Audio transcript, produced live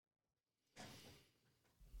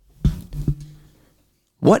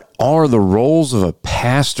What are the roles of a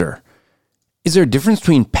pastor? Is there a difference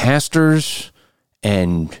between pastors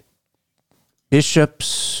and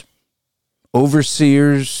bishops,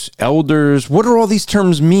 overseers, elders? What do all these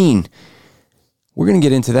terms mean? We're going to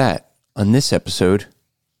get into that on this episode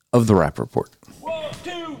of The Rap Report. 1,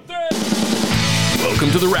 2, 3.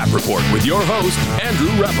 Welcome to The Rap Report with your host, Andrew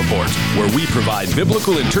Rappaport, where we provide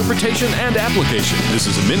biblical interpretation and application. This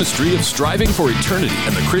is a ministry of Striving for Eternity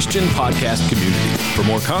and the Christian podcast community. For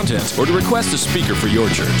more content or to request a speaker for your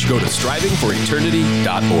church, go to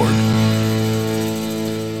strivingforeternity.org.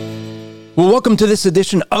 Well, welcome to this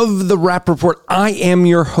edition of The Rap Report. I am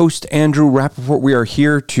your host, Andrew Rappaport. We are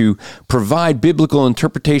here to provide biblical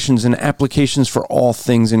interpretations and applications for all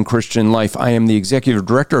things in Christian life. I am the executive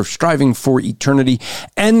director of Striving for Eternity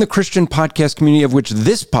and the Christian podcast community, of which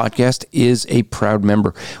this podcast is a proud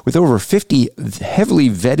member. With over 50 heavily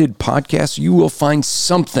vetted podcasts, you will find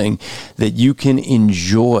something that you can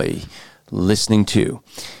enjoy listening to.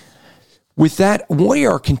 With that, we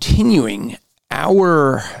are continuing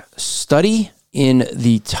our study in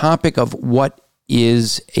the topic of what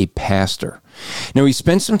is a pastor. Now, we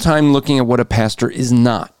spent some time looking at what a pastor is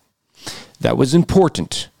not. That was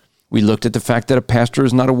important. We looked at the fact that a pastor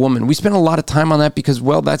is not a woman. We spent a lot of time on that because,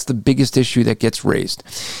 well, that's the biggest issue that gets raised.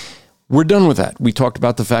 We're done with that. We talked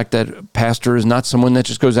about the fact that a pastor is not someone that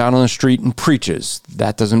just goes out on the street and preaches.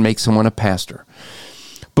 That doesn't make someone a pastor.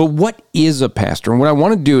 But what is a pastor? And what I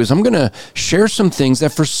want to do is I'm going to share some things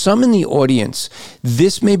that for some in the audience,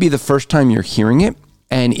 this may be the first time you're hearing it,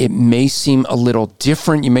 and it may seem a little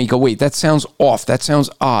different. You may go, wait, that sounds off. That sounds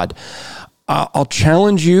odd. I'll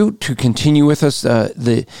challenge you to continue with us.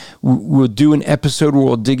 We'll do an episode where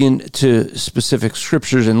we'll dig into specific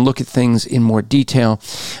scriptures and look at things in more detail.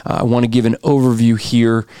 I want to give an overview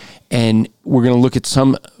here, and we're going to look at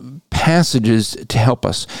some passages to help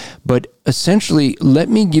us. But essentially, let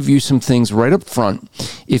me give you some things right up front.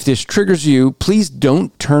 If this triggers you, please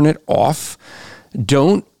don't turn it off.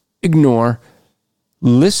 Don't ignore.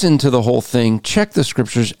 Listen to the whole thing. Check the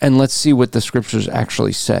scriptures, and let's see what the scriptures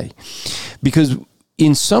actually say. Because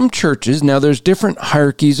in some churches, now there's different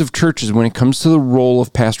hierarchies of churches when it comes to the role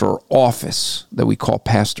of pastor or office that we call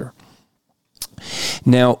pastor.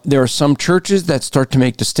 Now, there are some churches that start to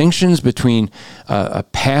make distinctions between a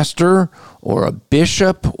pastor or a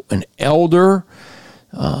bishop, an elder.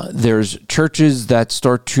 There's churches that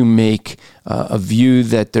start to make a view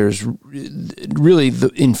that there's really,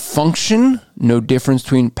 in function, no difference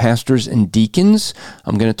between pastors and deacons.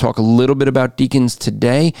 I'm going to talk a little bit about deacons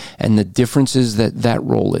today and the differences that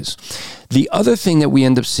role is. The other thing that we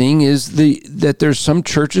end up seeing is that there's some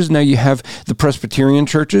churches, now you have the Presbyterian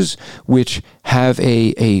churches, which have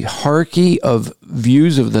a hierarchy of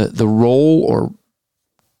views of the role, or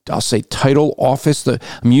I'll say title, office.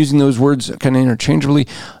 I'm using those words kind of interchangeably,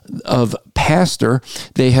 of pastor.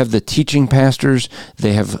 They have the teaching pastors.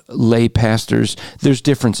 They have lay pastors. There's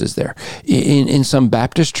differences there. In some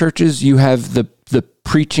Baptist churches, you have the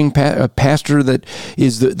preaching pastor that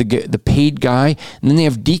is the paid guy, and then they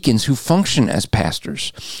have deacons who function as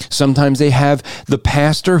pastors. Sometimes they have the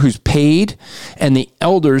pastor who's paid and the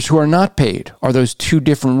elders who are not paid. Are those two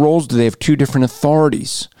different roles? Do they have two different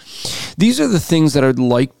authorities? These are the things that I'd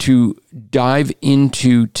like to dive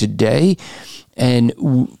into today and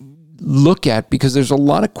look at, because there's a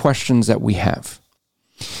lot of questions that we have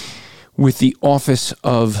with the office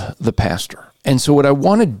of the pastor. And so what I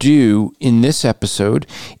want to do in this episode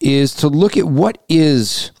is to look at what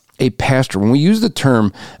is a pastor. When we use the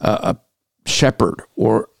term a shepherd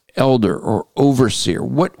or elder or overseer,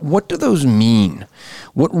 what do those mean?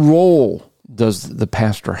 What role does the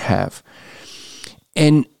pastor have?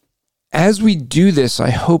 And as we do this,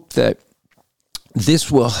 I hope that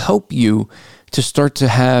this will help you to start to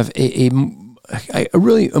have a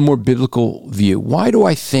really more biblical view. Why do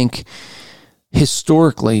I think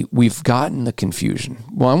historically we've gotten the confusion?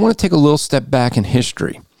 Well, I want to take a little step back in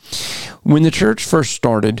history. When the church first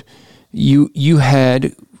started, you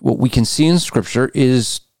had what we can see in Scripture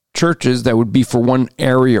is churches that would be for one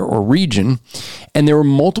area or region, and there were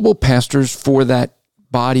multiple pastors for that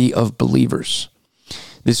body of believers.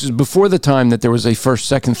 This is before the time that there was a first,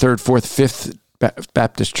 second, third, fourth, fifth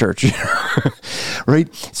Baptist church,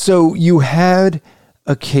 right? So you had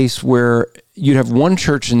a case where you'd have one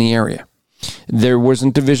church in the area. There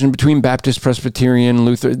wasn't division between Baptist, Presbyterian,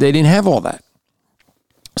 Luther. They didn't have all that.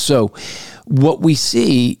 So what we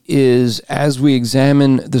see is, as we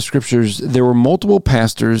examine the scriptures, there were multiple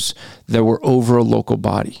pastors that were over a local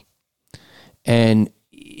body. And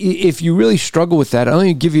if you really struggle with that, I'll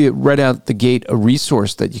only give you right out the gate a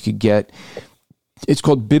resource that you could get. It's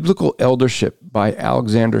called Biblical Eldership by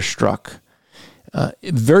Alexander Strauch.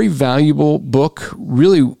 Very valuable book,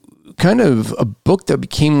 really kind of a book that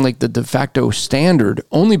became like the de facto standard,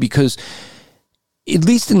 only because, at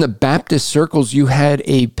least in the Baptist circles, you had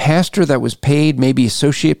a pastor that was paid, maybe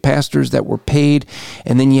associate pastors that were paid,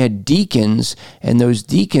 and then you had deacons, and those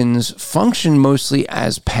deacons functioned mostly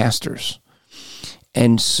as pastors.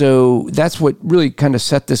 And so that's what really kind of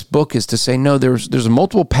set this book, is to say, no, there's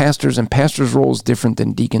multiple pastors, and pastors' role is different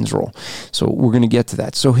than deacon's role. So we're going to get to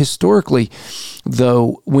that. So historically,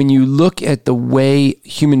 though, when you look at the way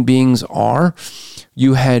human beings are,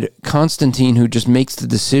 you had Constantine, who just makes the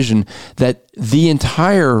decision that the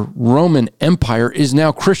entire Roman Empire is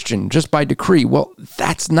now Christian just by decree. Well,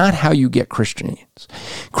 that's not how you get Christians.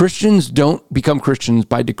 Christians don't become Christians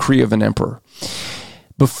by decree of an emperor.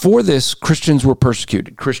 Before this, Christians were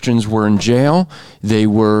persecuted. Christians were in jail. They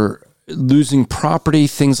were losing property,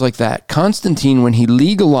 things like that. Constantine, when he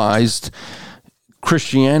legalized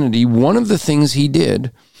Christianity, one of the things he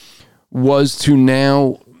did was to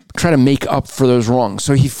now try to make up for those wrongs.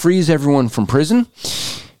 So he frees everyone from prison.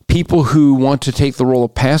 People who want to take the role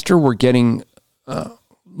of pastor were getting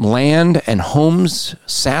land and homes,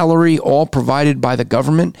 salary, all provided by the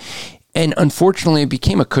government. And unfortunately, it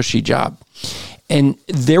became a cushy job. And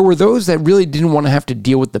there were those that really didn't want to have to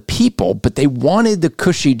deal with the people, but they wanted the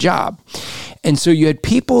cushy job. And so you had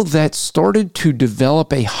people that started to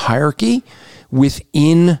develop a hierarchy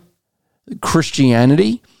within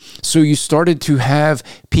Christianity. So you started to have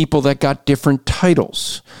people that got different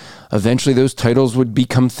titles. Eventually, those titles would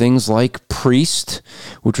become things like priest,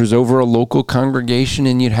 which was over a local congregation,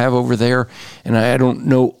 and you'd have over there, and I don't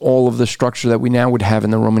know all of the structure that we now would have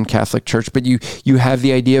in the Roman Catholic Church, but you have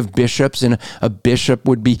the idea of bishops, and a bishop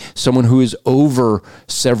would be someone who is over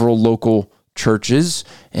several local churches,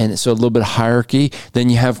 and so a little bit of hierarchy. Then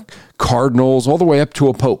you have cardinals all the way up to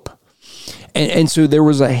a pope. And so there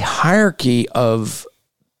was a hierarchy of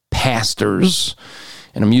pastors,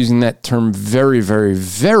 and I'm using that term very, very,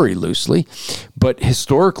 very loosely, but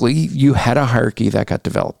historically, you had a hierarchy that got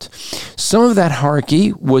developed. Some of that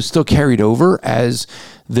hierarchy was still carried over as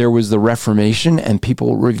there was the Reformation and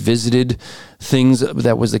people revisited things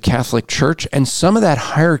that was the Catholic Church, and some of that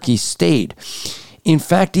hierarchy stayed. In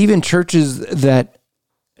fact, even churches that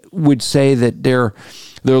would say that they're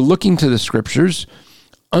looking to the scriptures,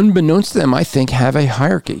 unbeknownst to them, I think, have a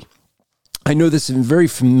hierarchy. I know this is a very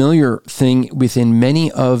familiar thing within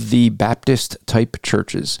many of the Baptist type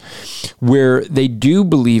churches where they do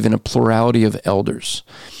believe in a plurality of elders.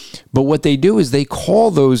 But what they do is they call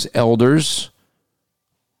those elders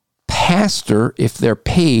pastor if they're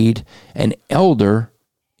paid and elder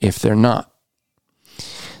if they're not.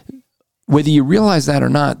 Whether you realize that or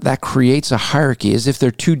not, that creates a hierarchy as if they're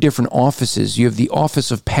two different offices. You have the office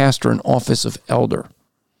of pastor and office of elder.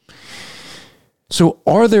 So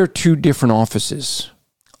are there two different offices?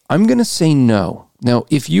 I'm going to say no. Now,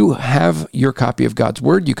 if you have your copy of God's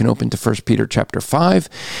Word, you can open to 1 Peter chapter 5,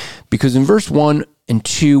 because in verse 1 and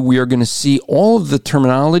 2, we are going to see all of the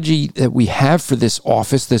terminology that we have for this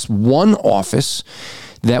office, this one office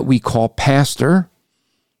that we call pastor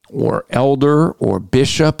or elder or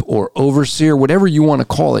bishop or overseer, whatever you want to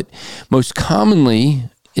call it. Most commonly,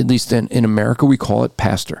 at least in America, we call it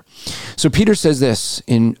pastor. So Peter says this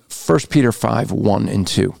in 1 Peter 5, 1 and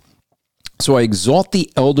 2. So I exalt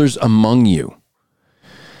the elders among you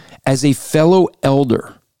as a fellow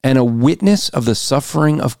elder and a witness of the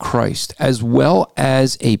suffering of Christ, as well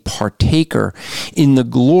as a partaker in the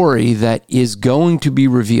glory that is going to be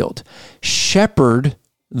revealed. Shepherd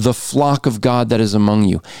the flock of God that is among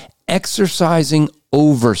you, exercising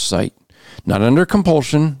oversight, not under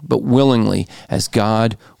compulsion, but willingly, as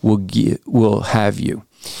God will have you.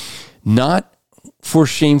 Not for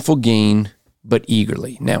shameful gain, but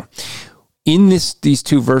eagerly. Now, in these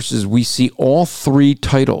two verses, we see all three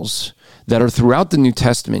titles that are throughout the New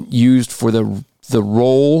Testament used for the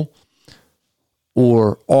role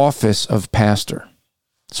or office of pastor.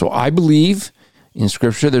 So I believe in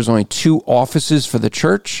Scripture there's only two offices for the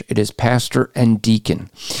church. It is pastor and deacon.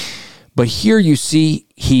 But here you see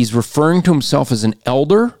he's referring to himself as an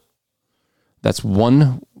elder. That's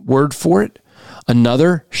one word for it.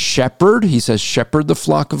 Another, shepherd. He says, shepherd the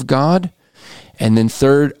flock of God. And then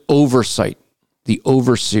third, oversight, the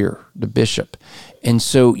overseer, the bishop. And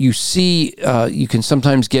so you see, you can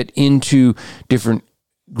sometimes get into different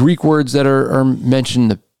Greek words that are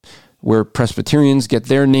mentioned, where Presbyterians get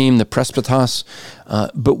their name, the presbytos.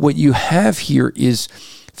 But what you have here is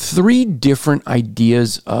three different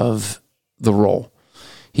ideas of the role.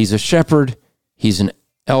 He's a shepherd, he's an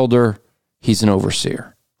elder, he's an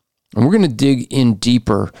overseer. And we're going to dig in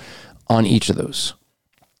deeper on each of those.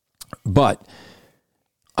 But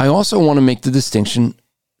I also want to make the distinction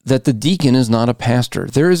that the deacon is not a pastor.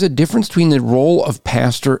 There is a difference between the role of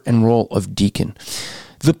pastor and role of deacon.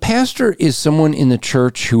 The pastor is someone in the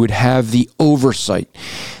church who would have the oversight.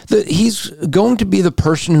 He's going to be the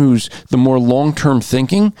person who's the more long-term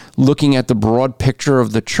thinking, looking at the broad picture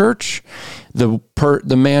of the church, the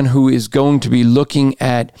man who is going to be looking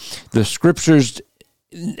at the scriptures.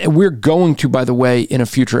 We're going to, by the way, in a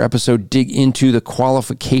future episode, dig into the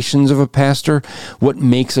qualifications of a pastor, what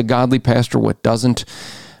makes a godly pastor, what doesn't.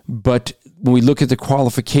 But when we look at the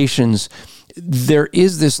qualifications, there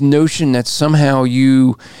is this notion that somehow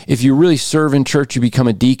if you really serve in church, you become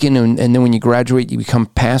a deacon, and then when you graduate, you become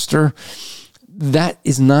pastor. That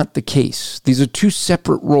is not the case. These are two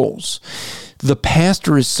separate roles. The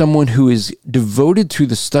pastor is someone who is devoted to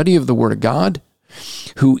the study of the Word of God,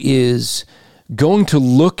 who is going to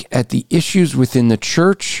look at the issues within the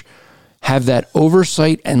church, have that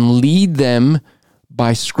oversight, and lead them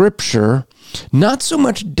by Scripture, not so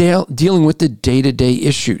much dealing with the day-to-day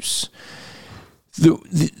issues.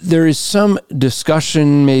 There is some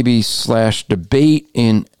discussion, maybe / debate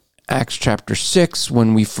in Acts chapter 6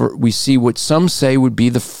 when we see what some say would be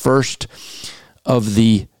the first of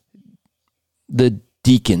the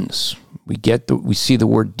deacons. We see the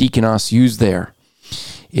word diakonos used there.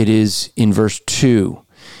 It is in verse 2.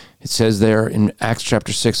 It says there in Acts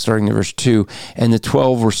chapter 6, starting in verse 2, and the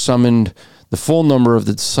 12 were summoned, the full number of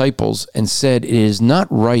the disciples, and said, it is not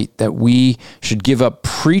right that we should give up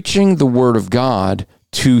preaching the word of God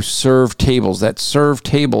to serve tables. That serve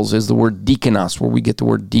tables is the word diakonos, where we get the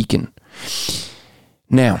word deacon.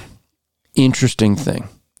 Now, interesting thing.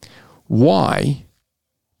 Why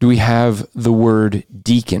do we have the word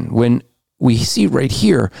deacon when we see right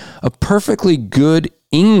here a perfectly good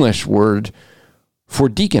English word for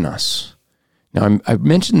diakonos? Now, I've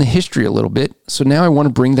mentioned the history a little bit, so now I want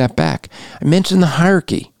to bring that back. I mentioned the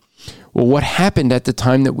hierarchy. Well, what happened at the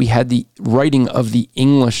time that we had the writing of the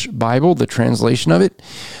English Bible, the translation of it?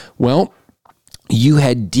 Well, you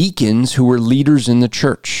had deacons who were leaders in the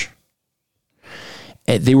church.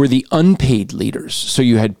 They were the unpaid leaders. So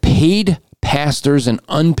you had paid pastors and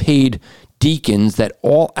unpaid deacons that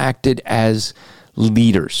all acted as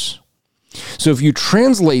leaders. So if you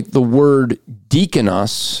translate the word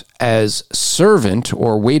diakonos as servant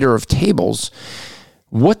or waiter of tables,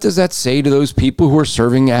 what does that say to those people who are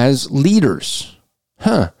serving as leaders?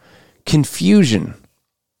 Confusion.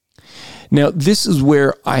 Now, this is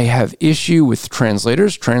where I have issue with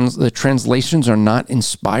translators. The translations are not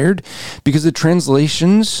inspired because the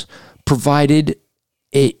translations provided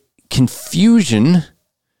a confusion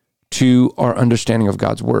to our understanding of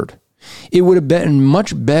God's word. It would have been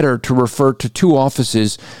much better to refer to two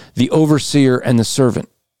offices, the overseer and the servant,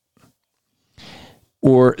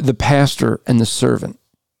 or the pastor and the servant.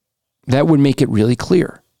 That would make it really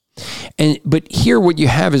clear. But here what you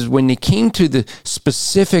have is when they came to the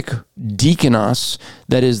specific diakonos,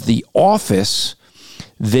 that is the office,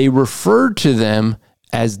 they referred to them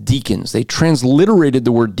as deacons. They transliterated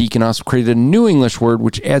the word diakonos, created a new English word,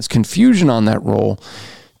 which adds confusion on that role,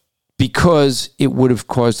 because it would have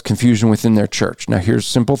caused confusion within their church. Now, here's a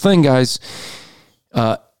simple thing, guys.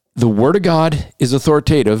 The Word of God is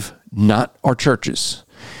authoritative, not our churches.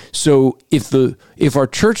 So if our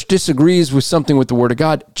church disagrees with something with the Word of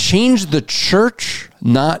God, change the church,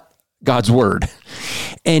 not God's Word.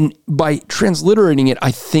 And by transliterating it, I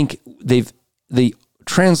think the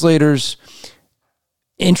translators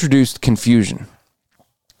introduced confusion.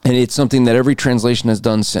 And it's something that every translation has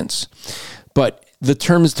done since. But the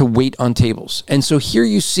term is to wait on tables. And so here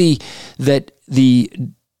you see that the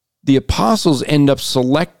apostles end up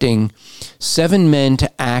selecting 7 men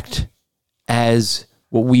to act as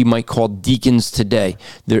what we might call deacons today.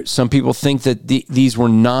 Some people think that these were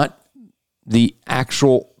not the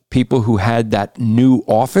actual people who had that new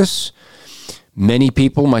office. Many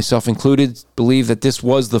people, myself included, believe that this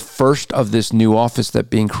was the first of this new office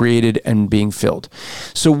that being created and being filled.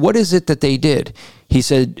 So what is it that they did? He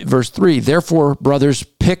said, verse 3, therefore, brothers,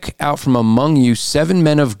 pick out from among you 7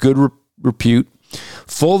 men of good repute,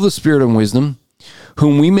 full of the spirit and wisdom,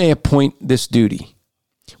 whom we may appoint this duty.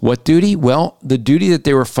 What duty? Well, the duty that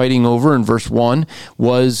they were fighting over in verse 1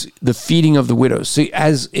 was the feeding of the widows. So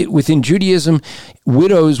within Judaism,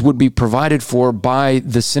 widows would be provided for by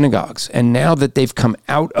the synagogues. And now that they've come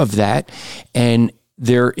out of that and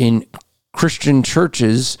they're in Christian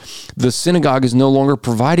churches, the synagogue is no longer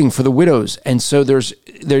providing for the widows. And so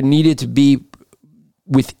there needed to be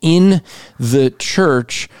within the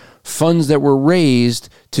church funds that were raised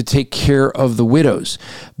to take care of the widows.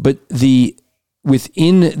 But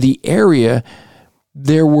within the area,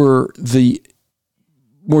 there were the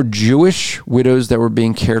more Jewish widows that were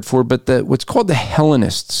being cared for, but what's called the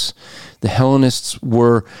Hellenists. The Hellenists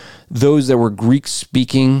were those that were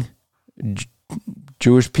Greek-speaking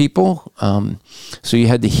Jewish people. So you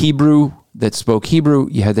had the Hebrew that spoke Hebrew,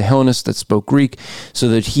 you had the Hellenists that spoke Greek, so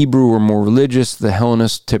that Hebrew were more religious, the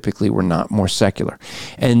Hellenists typically were not, more secular.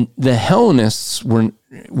 And the Hellenists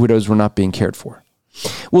widows were not being cared for.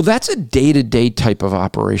 Well, that's a day-to-day type of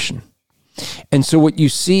operation. And so what you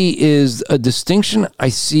see is a distinction I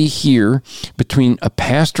see here between a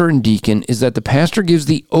pastor and deacon is that the pastor gives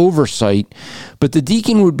the oversight, but the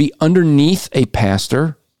deacon would be underneath a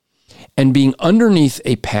pastor, and being underneath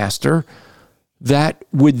a pastor, that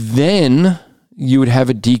would then, you would have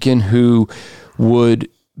a deacon who would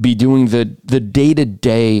be doing the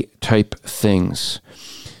day-to-day type things.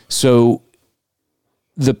 So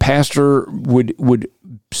the pastor would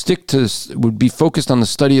be focused on the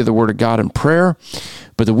study of the Word of God and prayer,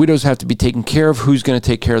 but the widows have to be taken care of. Who's going to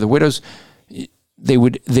take care of the widows? They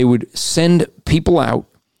would send people out.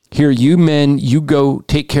 Here, you men, you go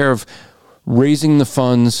take care of raising the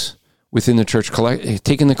funds within the church,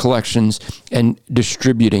 taking the collections and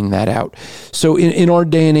distributing that out. So in our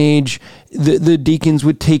day and age, the deacons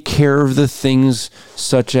would take care of the things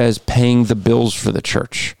such as paying the bills for the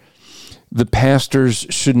church. The pastors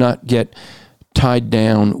should not get tied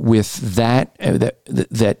down with that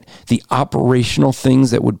the operational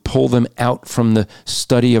things that would pull them out from the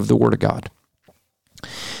study of the Word of God.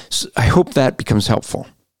 So I hope that becomes helpful.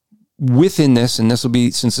 Within this, and this will be,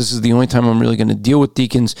 since this is the only time I'm really going to deal with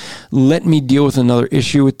deacons, let me deal with another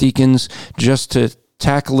issue with deacons just to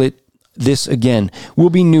tackle it. This, again, will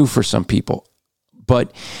be new for some people.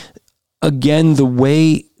 But again, the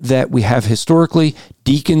way that we have historically,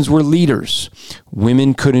 deacons were leaders.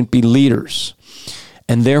 Women couldn't be leaders.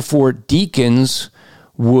 And therefore, deacons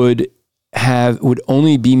would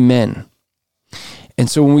only be men. And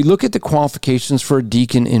so when we look at the qualifications for a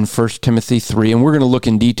deacon in 1 Timothy 3, and we're going to look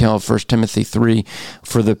in detail at 1 Timothy 3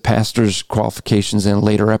 for the pastor's qualifications in a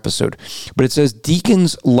later episode. But it says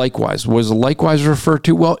deacons likewise. What does likewise refer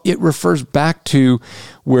to? Well, it refers back to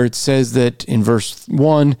where it says that in verse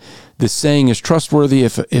 1, the saying is trustworthy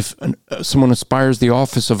if someone aspires the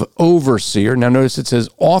office of overseer. Now notice it says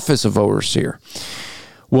office of overseer.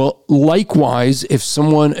 Well, likewise, if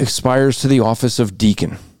someone aspires to the office of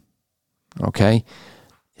deacon, okay,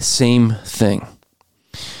 same thing.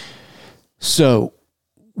 So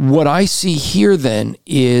what I see here then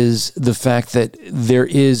is the fact that there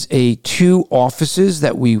is two offices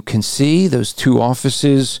that we can see. Those two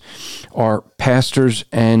offices are pastors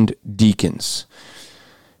and deacons.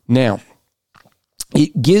 Now,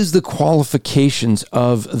 it gives the qualifications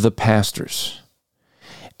of the pastors.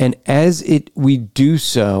 And as we do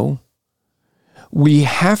so, we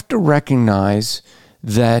have to recognize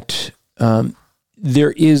that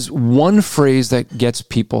there is one phrase that gets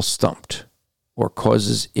people stumped or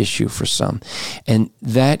causes issue for some. And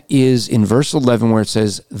that is in verse 11 where it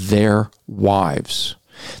says, their wives.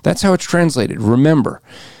 That's how it's translated. Remember,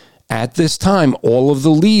 at this time, all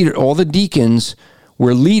the deacons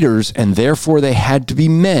were leaders, and therefore they had to be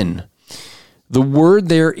men. The word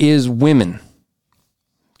there is women.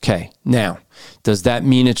 Okay, now, does that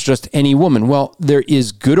mean it's just any woman? Well, there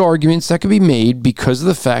is good arguments that can be made because of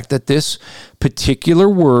the fact that this particular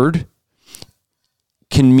word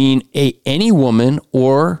can mean any woman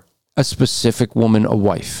or a specific woman, a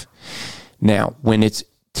wife. Now, when it's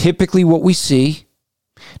typically what we see,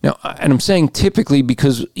 now, and I'm saying typically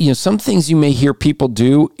because, some things you may hear people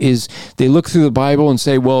do is they look through the Bible and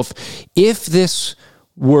say, well, if this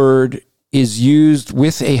word is used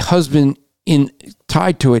with a husband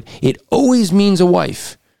tied to it, it always means a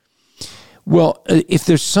wife. Well, if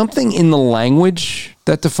there's something in the language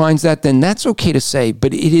that defines that, then that's okay to say,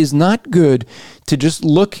 but it is not good to just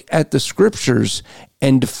look at the scriptures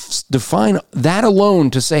and define that alone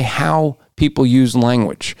to say how people use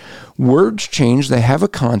language. Words change. They have a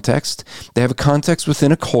context. They have a context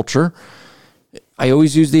within a culture. I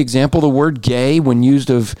always use the example, the word gay, when used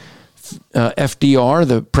of FDR,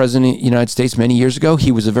 the president of the United States many years ago,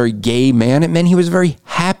 he was a very gay man. It meant he was a very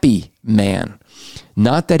happy man,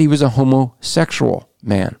 not that he was a homosexual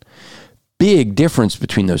man. Big difference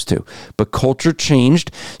between those two. But culture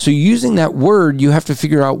changed. So using that word, you have to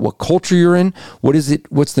figure out what culture you're in. What's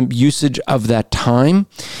the usage of that time?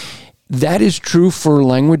 That is true for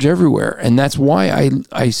language everywhere. And that's why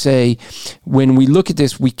I say when we look at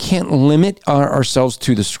this, we can't limit ourselves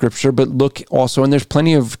to the scripture, but look also, and there's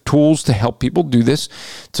plenty of tools to help people do this,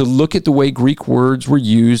 to look at the way Greek words were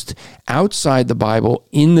used outside the Bible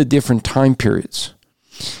in the different time periods.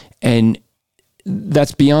 And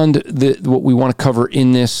that's beyond what we want to cover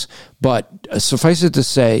in this, But suffice it to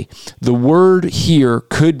say, the word here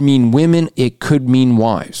could mean women, it could mean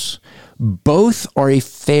wives. Both are a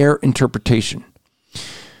fair interpretation.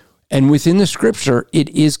 And within the scripture, it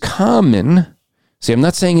is common. See, I'm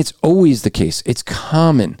not saying it's always the case. It's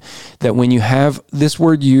common that when you have this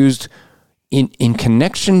word used in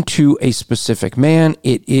connection to a specific man,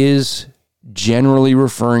 it is generally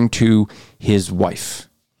referring to his wife.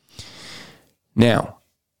 Now,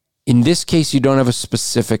 in this case, you don't have a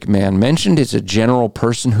specific man mentioned. It's a general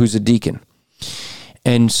person who's a deacon.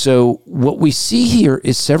 And so what we see here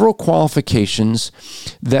is several qualifications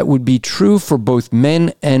that would be true for both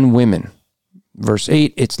men and women. Verse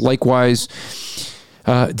 8, it's likewise,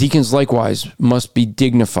 deacons likewise must be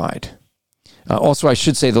dignified. Also, I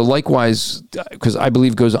should say the likewise, because I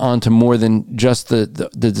believe goes on to more than just the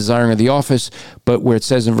desiring of the office, but where it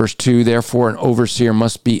says in verse 2, therefore an overseer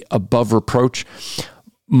must be above reproach.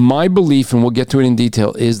 My belief, and we'll get to it in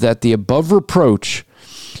detail, is that the above reproach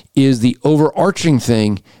is the overarching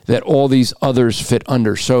thing that all these others fit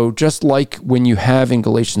under. So just like when you have in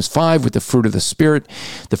Galatians 5 with the fruit of the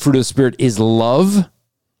Spirit is love.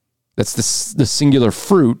 That's the singular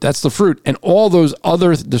fruit. That's the fruit. And all those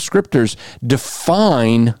other descriptors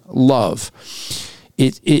define love.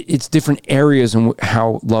 It's different areas in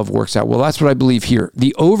how love works out. Well, that's what I believe here.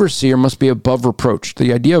 The overseer must be above reproach.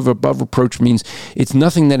 The idea of above reproach means it's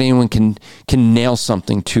nothing that anyone can nail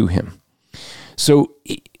something to him. So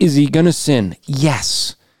is he going to sin?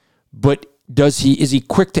 Yes. But is he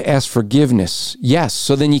quick to ask forgiveness? Yes.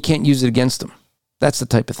 So then you can't use it against him. That's the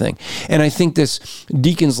type of thing. And I think this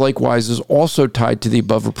deacons likewise is also tied to the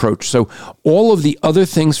above reproach. So all of the other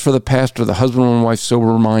things for the pastor, the husband and wife,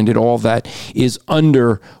 sober-minded, all that is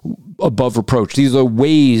under above reproach. These are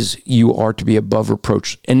ways you are to be above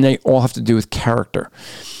reproach, and they all have to do with character.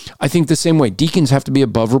 I think the same way, deacons have to be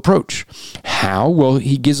above reproach. How? Well,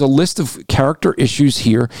 he gives a list of character issues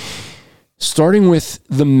here, starting with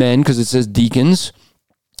the men, because it says deacons,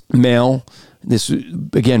 male. This,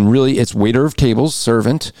 again, really, it's waiter of tables,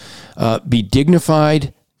 servant, be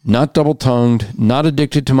dignified, not double-tongued, not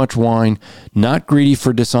addicted to much wine, not greedy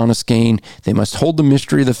for dishonest gain. They must hold the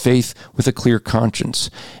mystery of the faith with a clear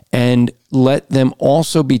conscience. And let them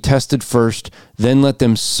also be tested first, then let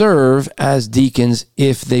them serve as deacons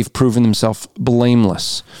if they've proven themselves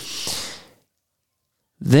blameless.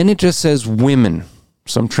 Then it just says women.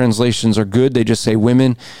 Some translations are good. They just say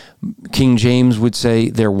women. King James would say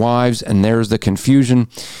their wives, and there's the confusion.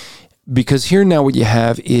 Because here now what you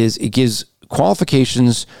have is it gives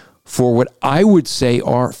qualifications for what I would say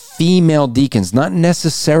are female deacons, not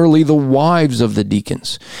necessarily the wives of the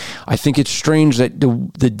deacons. I think it's strange that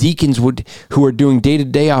the deacons who are doing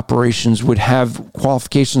day-to-day operations would have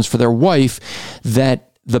qualifications for their wife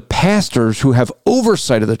that the pastors who have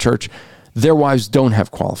oversight of the church, their wives don't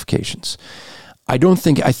have qualifications. I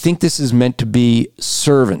think this is meant to be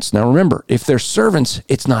servants. Now remember, if they're servants,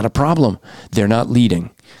 it's not a problem. They're not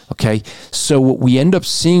leading. Okay? So what we end up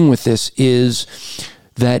seeing with this is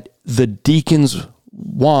that the deacons'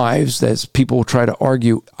 wives, as people will try to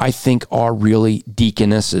argue, I think are really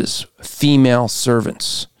deaconesses, female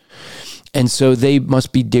servants. And so they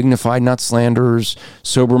must be dignified, not slanderers,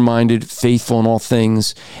 sober-minded, faithful in all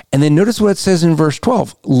things. And then notice what it says in verse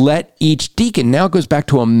 12. Let each deacon, now it goes back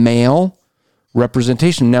to a male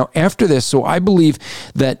representation. Now, after this, so I believe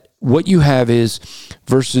that what you have is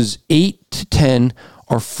verses 8 to 10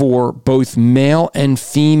 are for both male and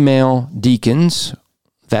female deacons.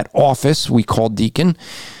 That office we call deacon,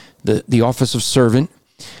 the office of servant.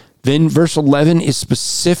 Then verse 11 is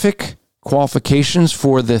specific qualifications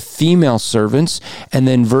for the female servants. And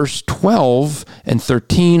then verse 12 and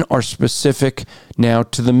 13 are specific now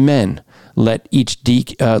to the men. Let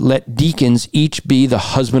deacons each be the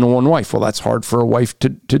husband of one wife. Well, that's hard for a wife to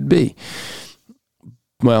be.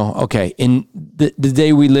 Well, okay. In the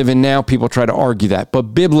day we live in now, people try to argue that.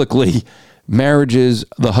 But biblically, marriage is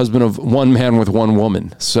the husband of one man with one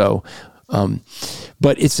woman. So,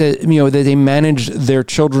 but it says, that they manage their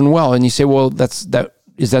children well. And you say, well,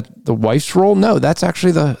 is that the wife's role? No, that's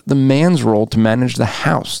actually the man's role, to manage the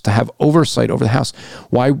house, to have oversight over the house.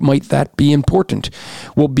 Why might that be important?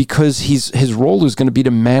 Well, because his role is going to be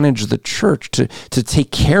to manage the church, to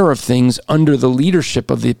take care of things under the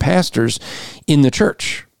leadership of the pastors in the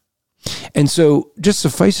church. And so just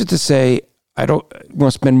suffice it to say, I don't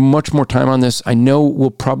want to spend much more time on this. I know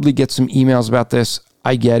we'll probably get some emails about this.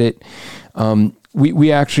 I get it.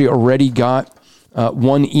 We actually already got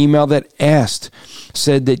one email that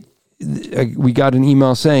said that we got an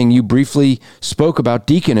email saying you briefly spoke about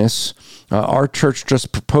deaconess Our church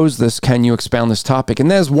just proposed this. Can you expound this topic? And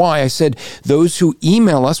that is why I said those who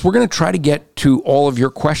email us, we're going to try to get to all of your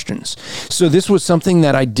questions. So this was something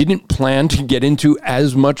that I didn't plan to get into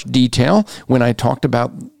as much detail when I talked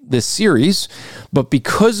about this series, but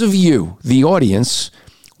because of you, the audience,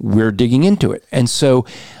 we're digging into it. And so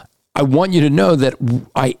I want you to know that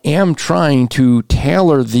I am trying to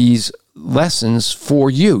tailor these lessons for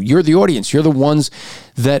you. You're the audience. You're the ones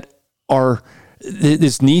that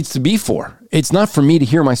this needs to be for. It's not for me to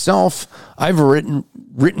hear myself. I've written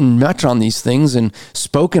much on these things and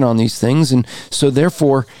spoken on these things, and so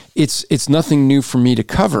therefore it's nothing new for me to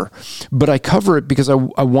cover. But I cover it because I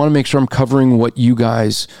want to make sure I'm covering what you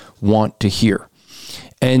guys want to hear.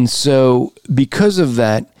 And so because of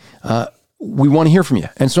that, we want to hear from you.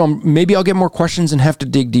 And so maybe I'll get more questions and have to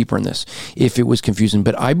dig deeper in this if it was confusing.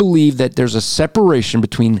 But I believe that there's a separation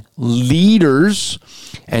between leaders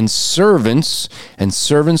and servants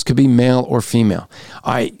could be male or female.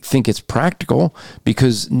 I think it's practical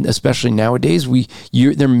because especially nowadays,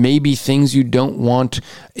 there may be things you don't want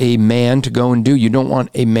a man to go and do. You don't want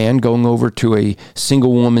a man going over to a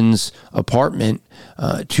single woman's apartment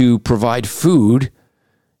to provide food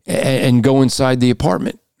and go inside the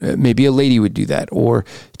apartment. Maybe a lady would do that, or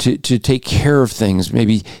to take care of things.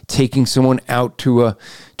 Maybe taking someone out to a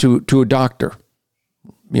doctor.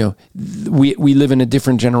 You know, we live in a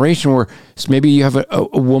different generation where maybe you have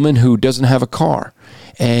a woman who doesn't have a car,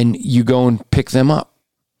 and you go and pick them up.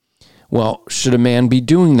 Well, should a man be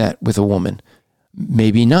doing that with a woman?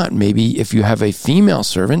 Maybe not. Maybe if you have a female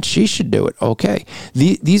servant, she should do it. Okay,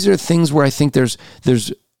 these are things where I think there's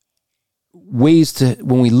ways to,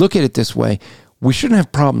 when we look at it this way, we shouldn't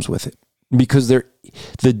have problems with it because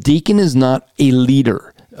the deacon is not a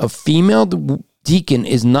leader. A female deacon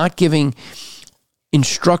is not giving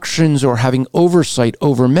instructions or having oversight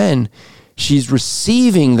over men. She's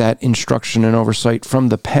receiving that instruction and oversight from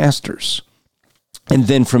the pastors. And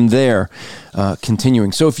then from there,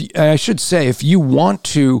 continuing. So if you want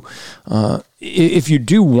to, if you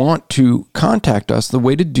do want to contact us, the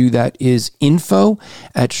way to do that is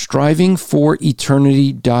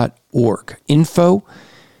info@strivingforeternity.org.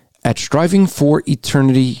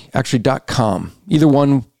 info@strivingforeternity.com. Either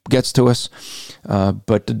one gets to us,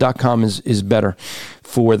 but the .com is better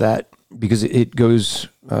for that because it goes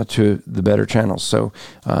to the better channels. So,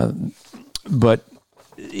 but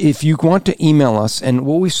if you want to email us, and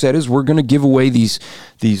what we said is we're going to give away these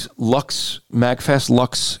MagFast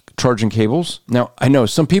Lux charging cables. Now, I know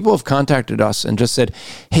some people have contacted us and just said,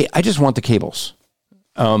 hey, I just want the cables.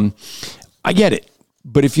 I get it.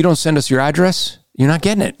 But if you don't send us your address, you're not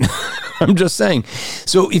getting it. I'm just saying.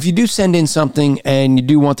 So if you do send in something and you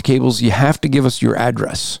do want the cables, you have to give us your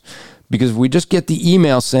address. Because if we just get the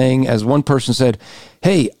email saying, as one person said,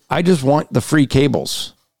 hey, I just want the free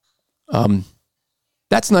cables.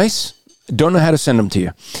 That's nice. Don't know how to send them to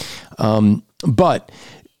you. But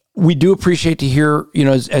we do appreciate to hear,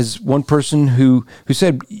 as one person who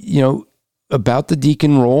said, about the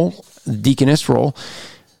deaconess role,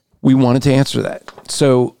 we wanted to answer that.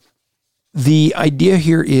 So the idea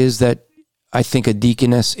here is that I think a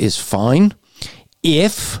deaconess is fine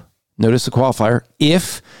if, notice the qualifier,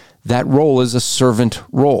 if that role is a servant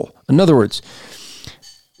role. In other words,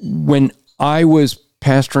 when I was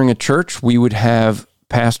pastoring a church, we would have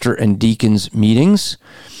pastor and deacons meetings,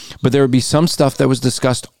 but there would be some stuff that was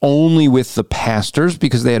discussed only with the pastors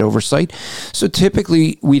because they had oversight. So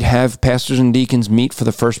typically we'd have pastors and deacons meet for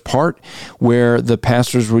the first part where the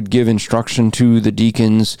pastors would give instruction to the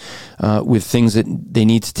deacons with things that they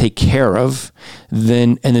need to take care of.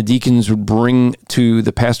 And the deacons would bring to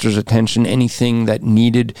the pastor's attention anything that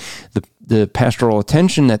needed the pastoral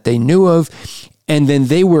attention that they knew of. And then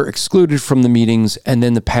they were excluded from the meetings, and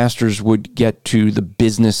then the pastors would get to the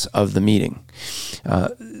business of the meeting.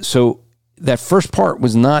 So that first part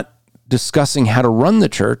was not discussing how to run the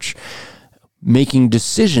church, making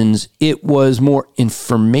decisions. It was more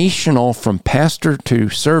informational from pastor to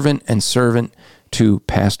servant and servant to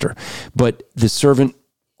pastor. But the servant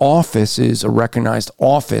office is a recognized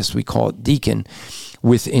office, we call it deacon,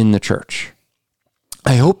 within the church.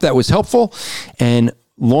 I hope that was helpful and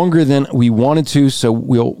longer than we wanted to, so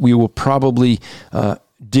we will probably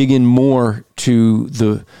dig in more to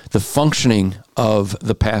the functioning of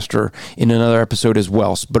the pastor in another episode as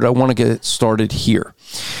well. But I want to get it started here.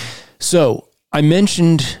 So I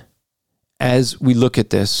mentioned as we look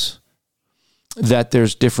at this that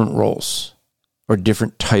there's different roles or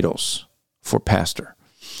different titles for pastor.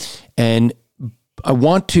 And I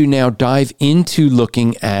want to now dive into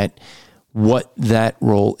looking at what that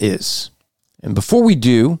role is. And before we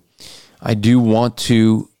do, I do want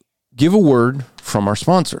to give a word from our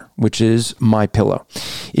sponsor, which is MyPillow.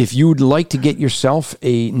 If you would like to get yourself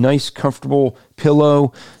a nice, comfortable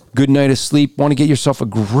pillow, good night of sleep, want to get yourself a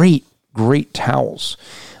great towels.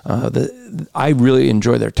 I really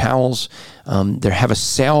enjoy their towels. They have a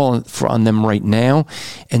sale on them right now.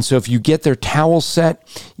 And so if you get their towel set,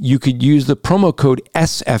 you could use the promo code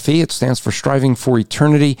SFE. It stands for Striving for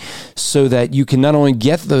Eternity, so that you can not only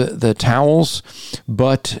get the towels,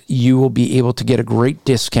 but you will be able to get a great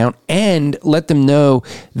discount, and let them know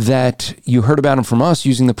that you heard about them from us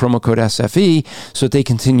using the promo code SFE so that they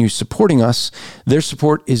continue supporting us. Their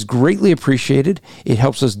support is greatly appreciated. It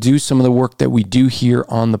helps us do some of the work that we do here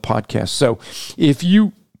on the podcast. So if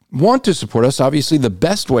you want to support us, obviously the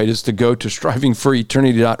best way is to go to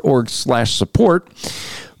strivingforeternity.org/support.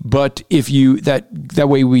 But if you, that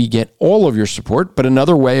way we get all of your support. But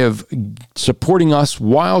another way of supporting us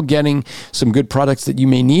while getting some good products that you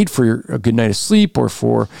may need for a good night of sleep or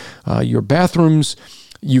for your bathrooms,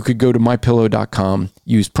 you could go to mypillow.com,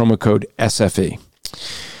 use promo code SFE.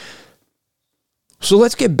 So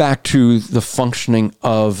let's get back to the functioning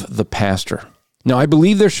of the pastor. Now, I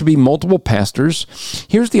believe there should be multiple pastors.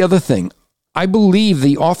 Here's the other thing. I believe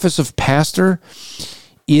the office of pastor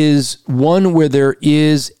is one where there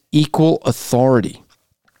is equal authority.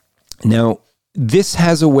 Now, this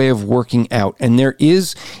has a way of working out, and there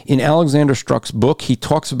is, in Alexander Struck's book, he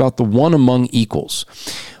talks about the one among equals.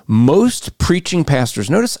 Most preaching pastors,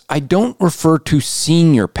 notice I don't refer to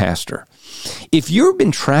senior pastor. If you've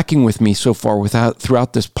been tracking with me so far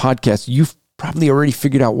throughout this podcast, you've probably already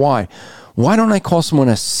figured out why. Why don't I call someone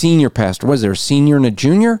a senior pastor? Was there a senior and a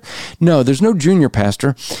junior? No, there's no junior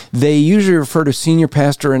pastor. They usually refer to senior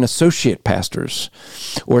pastor and associate pastors,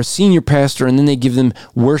 or a senior pastor, and then they give them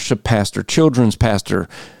worship pastor, children's pastor.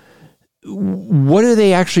 What are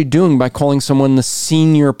they actually doing by calling someone the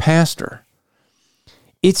senior pastor?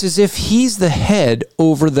 It's as if he's the head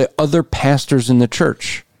over the other pastors in the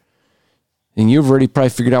church. And you've already probably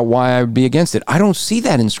figured out why I would be against it. I don't see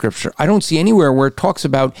that in Scripture. I don't see anywhere where it talks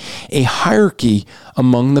about a hierarchy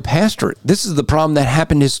among the pastorate. This is the problem that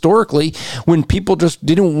happened historically when people just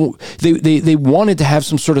didn't, they wanted to have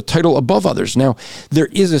some sort of title above others. Now, there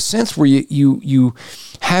is a sense where you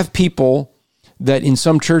have people that in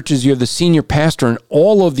some churches you have the senior pastor and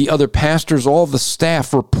all of the other pastors, all of the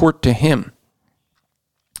staff report to him.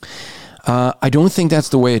 I don't think that's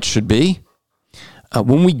the way it should be.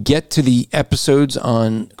 When we get to the episodes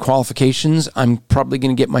on qualifications, I'm probably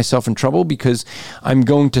going to get myself in trouble because I'm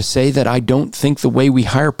going to say that I don't think the way we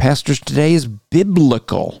hire pastors today is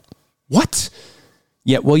biblical. What?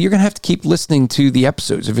 Yeah, well, you're going to have to keep listening to the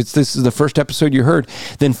episodes. If this is the first episode you heard,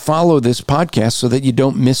 then follow this podcast so that you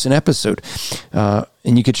don't miss an episode.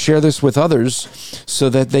 And you could share this with others so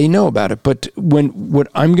that they know about it. But what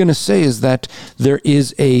I'm going to say is that there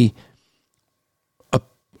is a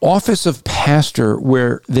office of pastor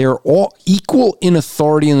where they're all equal in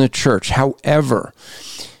authority in the church. However,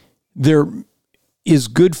 there is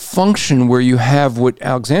good function where you have what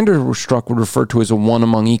Alexander Struck would refer to as a one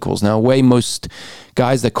among equals. Now, the way most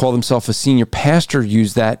guys that call themselves a senior pastor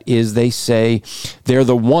use that is they say they're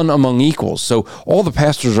the one among equals. So all the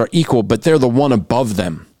pastors are equal, but they're the one above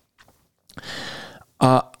them.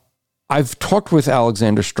 I've talked with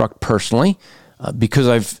Alexander Struck personally because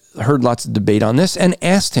I've heard lots of debate on this and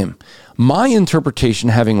asked him. My interpretation,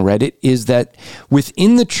 having read it, is that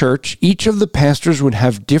within the church, each of the pastors would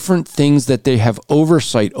have different things that they have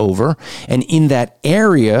oversight over. And in that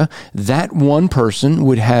area, that one person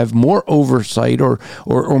would have more oversight or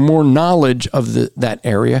more knowledge of that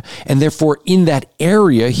area. And therefore, in that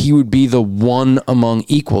area, he would be the one among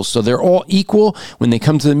equals. So they're all equal. When they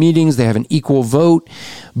come to the meetings, they have an equal vote.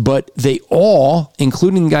 But they all,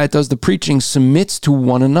 including the guy that does the preaching, submits to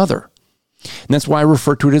one another. And that's why I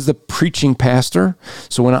refer to it as the preaching pastor.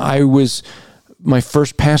 So when I was my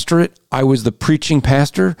first pastorate, I was the preaching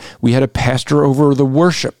pastor. We had a pastor over the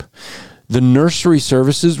worship. The nursery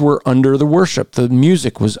services were under the worship. The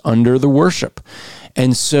music was under the worship.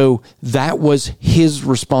 And so that was his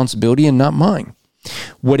responsibility and not mine.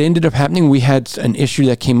 What ended up happening, we had an issue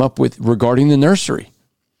that came up with regarding the nursery.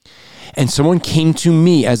 And someone came to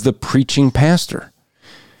me as the preaching pastor.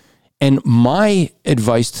 And my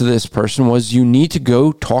advice to this person was, you need to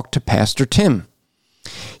go talk to Pastor Tim.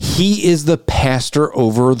 He is the pastor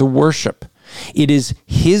over the worship. It is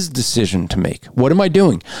his decision to make. What am I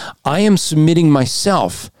doing? I am submitting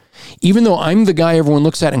myself. Even though I'm the guy everyone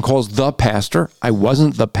looks at and calls the pastor, I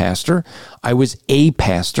wasn't the pastor. I was a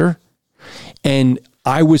pastor. And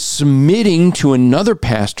I was submitting to another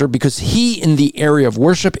pastor because he, in the area of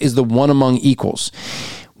worship, is the one among equals.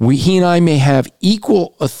 He and I may have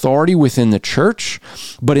equal authority within the church,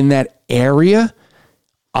 but in that area,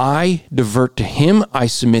 I divert to him. I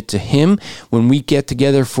submit to him. When we get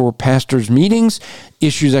together for pastors' meetings,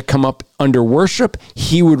 issues that come up under worship,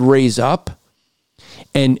 he would raise up.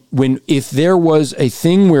 And if there was a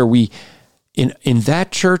thing where in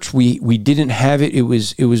that church, we didn't have it, it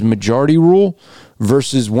was majority rule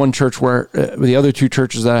versus one church where the other two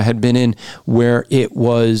churches that I had been in where it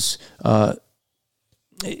was a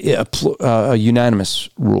unanimous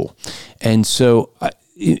rule. And so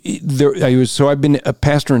I've been a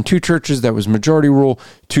pastor in two churches that was majority rule,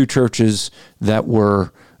 two churches that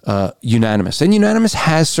were unanimous. And unanimous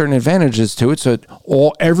has certain advantages to it. So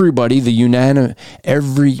every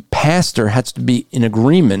pastor has to be in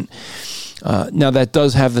agreement. Now that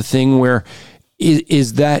does have the thing where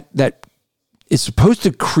is that is supposed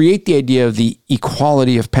to create the idea of the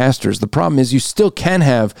equality of pastors. The problem is you still can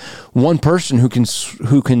have one person who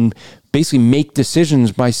can basically make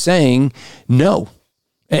decisions by saying no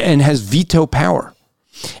and has veto power.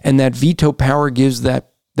 And that veto power gives that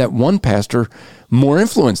one pastor more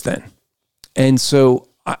influence then. And so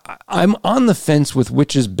I'm on the fence with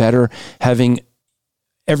which is better, having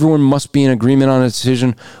everyone must be in agreement on a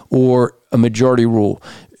decision or a majority rule.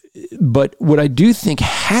 But what I do think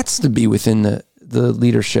has to be within the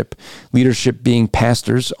leadership being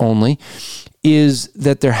pastors only, is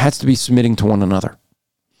that there has to be submitting to one another.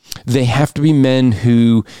 They have to be men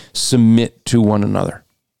who submit to one another.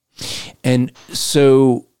 And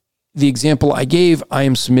so the example I gave, I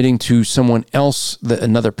am submitting to someone else,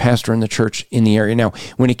 another pastor in the church in the area. Now,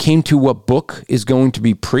 when it came to what book is going to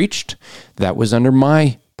be preached, that was under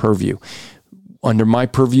my purview. Under my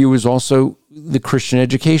purview is also the Christian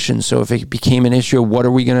education. So if it became an issue of what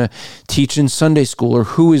are we going to teach in Sunday school, or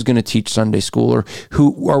who is going to teach Sunday school, or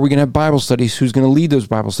who are we going to have Bible studies, who's going to lead those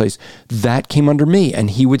Bible studies, that came under me, and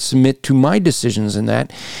he would submit to my decisions in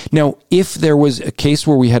that. Now, if there was a case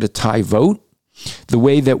where we had a tie vote, the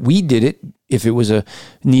way that we did it, if it was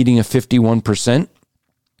needing a 51%,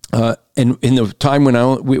 and in the time when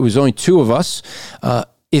it was only two of us,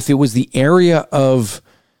 if it was the area of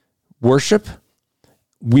worship,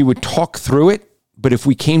 we would talk through it, but if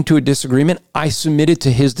we came to a disagreement, I submitted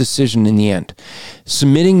to his decision in the end.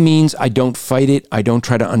 Submitting means I don't fight it, I don't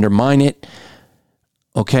try to undermine it,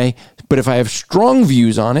 okay? But if I have strong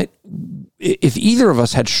views on it, if either of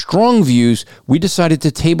us had strong views, we decided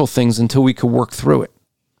to table things until we could work through it.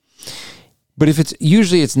 But if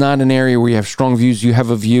it's not an area where you have strong views, you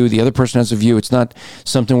have a view, the other person has a view, it's not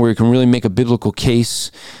something where you can really make a biblical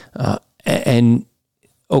case,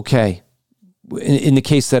 okay. In the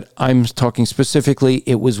case that I'm talking specifically,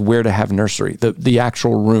 it was where to have nursery, the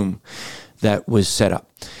actual room that was set up.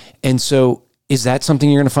 And so is that something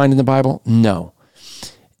you're going to find in the Bible? No.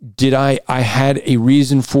 Did I had a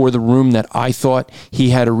reason for the room that I thought,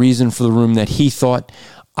 he had a reason for the room that he thought.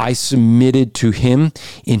 I submitted to him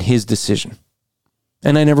in his decision.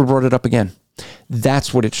 And I never brought it up again.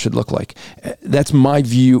 That's what it should look like. That's my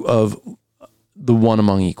view of the one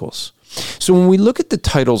among equals. So when we look at the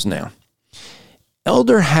titles now,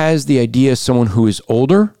 elder has the idea of someone who is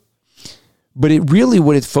older, but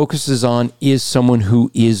what it focuses on is someone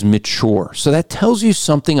who is mature. So that tells you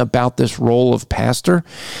something about this role of pastor.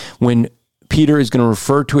 When Peter is going to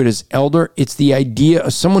refer to it as elder, it's the idea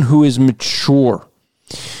of someone who is mature,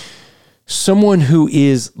 someone who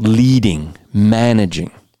is leading,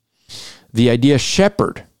 managing. The idea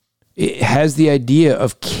shepherd, it has the idea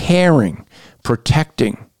of caring,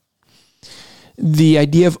 protecting. The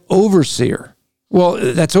idea of overseer, well,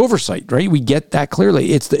 that's oversight, right? We get that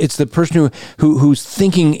clearly. It's the person who's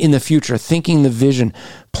thinking in the future, thinking the vision,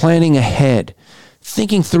 planning ahead,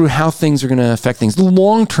 thinking through how things are going to affect things,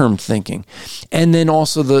 long-term thinking. And then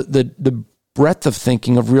also the breadth of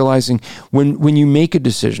thinking of realizing when you make a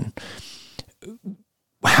decision,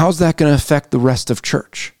 how's that going to affect the rest of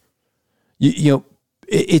church? You know,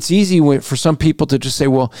 it's easy for some people to just say,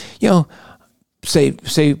 well, you know,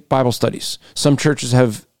 say Bible studies. Some churches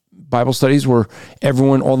have Bible studies where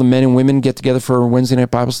all the men and women get together for a Wednesday night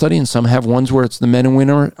Bible study, and some have ones where it's the men and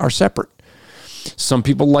women are separate. Some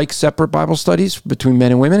people like separate Bible studies between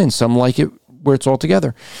men and women, and some like it where it's all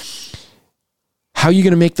together. How are you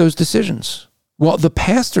going to make those decisions? Well, the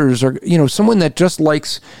pastors are, someone that just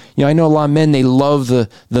likes, I know a lot of men, they love the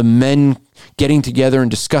men getting together and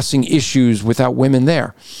discussing issues without women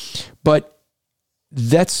there. But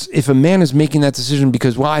that's, if a man is making that decision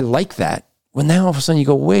because, well, I like that, well, now all of a sudden you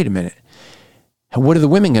go, wait a minute. What are the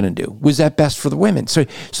women going to do? Was that best for the women? So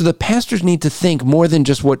the pastors need to think more than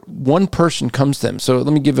just what one person comes to them. So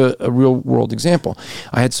let me give a real world example.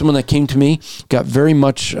 I had someone that came to me, got very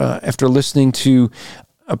much, after listening to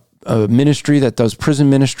a a ministry that does prison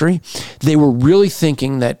ministry. They were really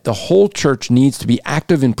thinking that the whole church needs to be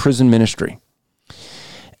active in prison ministry.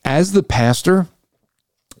 As a pastor,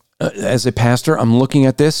 I'm looking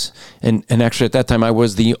at this, and actually at that time I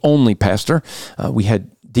was the only pastor. We had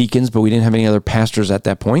deacons, but we didn't have any other pastors at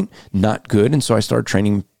that point. Not good. And so I started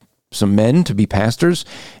training some men to be pastors,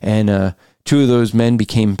 and two of those men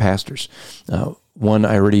became pastors. One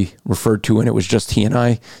I already referred to, and it was just he and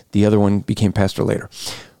I. The other one became pastor later.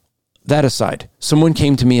 That aside, someone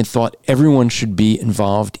came to me and thought everyone should be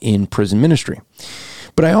involved in prison ministry.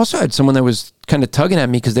 But I also had someone that was kind of tugging at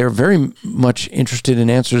me because they were very much interested in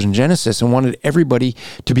Answers in Genesis and wanted everybody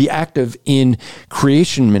to be active in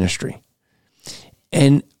creation ministry.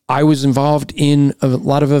 And I was involved in a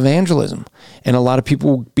lot of evangelism, and a lot of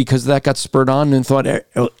people, because of that, got spurred on and thought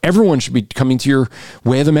everyone should be coming to your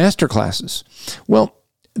Way of the Master classes. Well,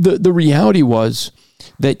 the reality was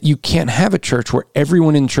that you can't have a church where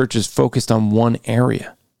everyone in church is focused on one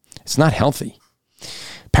area. It's not healthy.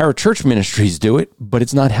 Parachurch ministries do it, but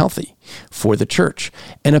it's not healthy for the church.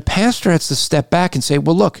 And a pastor has to step back and say,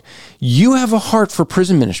 well, look, you have a heart for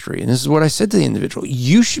prison ministry. And this is what I said to the individual.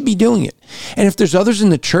 You should be doing it. And if there's others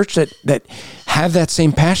in the church that have that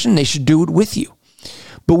same passion, they should do it with you.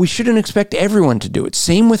 But we shouldn't expect everyone to do it.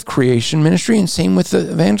 Same with creation ministry and same with the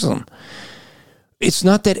evangelism. It's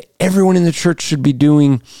not that everyone in the church should be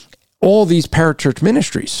doing all these parachurch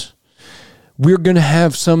ministries. We're going to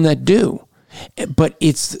have some that do. But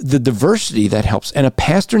it's the diversity that helps. And a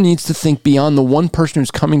pastor needs to think beyond the one person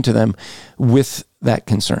who's coming to them with that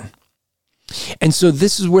concern. And so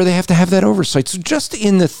this is where they have to have that oversight. So just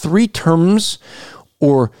in the three terms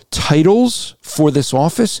or titles for this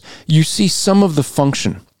office, you see some of the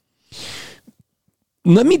function.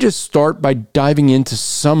 Let me just start by diving into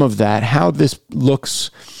some of that, how this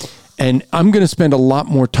looks. And I'm going to spend a lot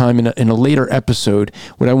more time in a later episode.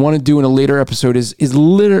 What I want to do in a later episode is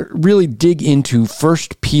really dig into 1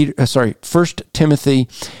 Timothy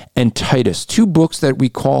and Titus, two books that we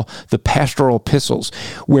call the pastoral epistles,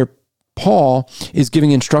 where Paul is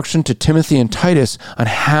giving instruction to Timothy and Titus on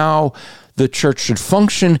how the church should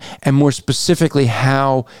function, and more specifically,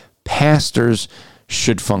 how pastors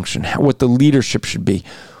should function, what the leadership should be.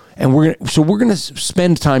 And we're going to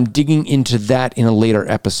spend time digging into that in a later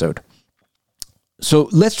episode. So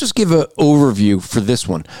let's just give an overview for this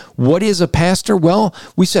one. What is a pastor? Well,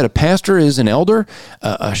 we said a pastor is an elder,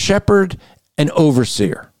 a shepherd, an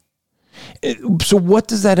overseer. So what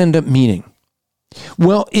does that end up meaning?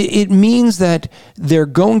 Well, it means that they're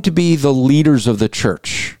going to be the leaders of the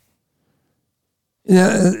church.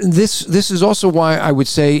 Now, this is also why I would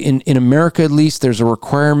say in America, at least, there's a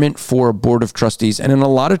requirement for a board of trustees. And in a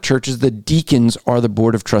lot of churches, the deacons are the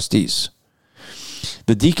board of trustees.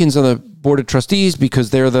 The deacons are the board of trustees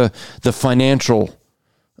because they're the financial,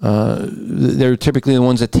 they're typically the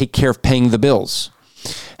ones that take care of paying the bills.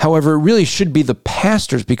 However, it really should be the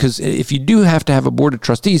pastors, because if you do have to have a board of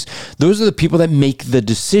trustees, those are the people that make the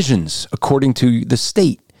decisions according to the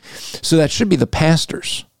state. So that should be the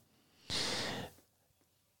pastors.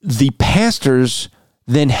 The pastors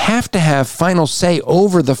then have to have final say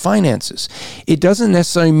over the finances. It doesn't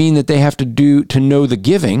necessarily mean that they have to know the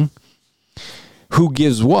giving, who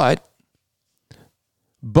gives what,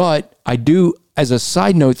 but I do, as a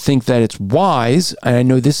side note, think that it's wise, and I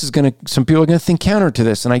know this is some people are going to think counter to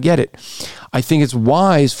this, and I get it. I think it's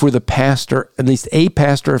wise for the pastor, at least a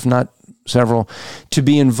pastor, if not several, to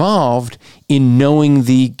be involved in knowing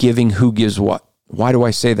the giving, who gives what. Why do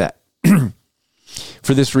I say that?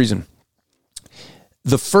 For this reason.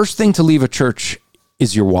 The first thing to leave a church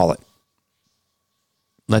is your wallet.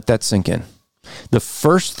 Let that sink in. The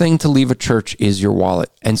first thing to leave a church is your wallet.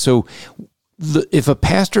 And so if a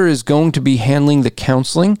pastor is going to be handling the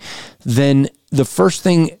counseling, then the first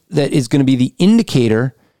thing that is going to be the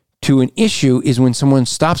indicator to an issue is when someone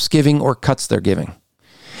stops giving or cuts their giving.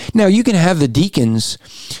 Now, you can have the deacons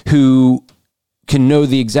who can know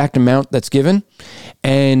the exact amount that's given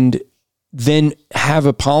and then have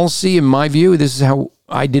a policy. In my view, this is how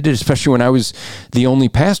I did it, especially when I was the only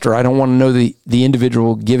pastor. I don't want to know the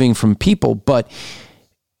individual giving from people, but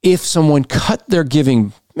if someone cut their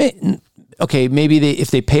giving, okay, maybe if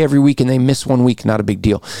they pay every week and they miss 1 week, not a big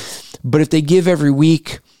deal. But if they give every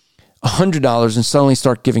week $100 and suddenly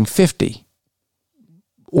start giving $50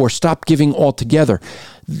 or stop giving altogether,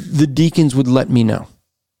 the deacons would let me know.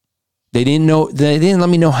 They didn't let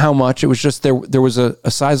me know how much. It was just there was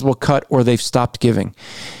a sizable cut, or they've stopped giving.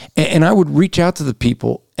 And I would reach out to the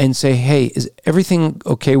people and say, hey, is everything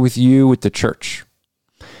okay with you, with the church?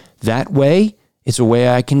 That way, it's a way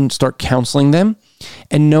I can start counseling them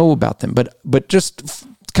and know about them. But just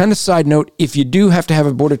kind of side note, if you do have to have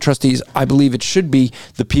a board of trustees, I believe it should be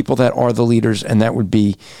the people that are the leaders, and that would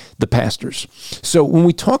be the pastors. So when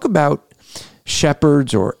we talk about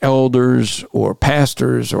shepherds or elders or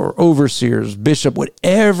pastors or overseers, bishop,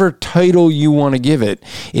 whatever title you want to give it,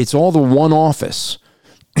 it's all the one office.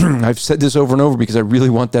 I've said this over and over because I really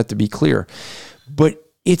want that to be clear.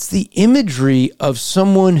 But it's the imagery of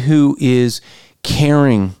someone who is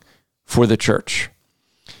caring for the church.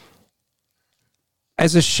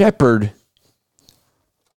 As a shepherd,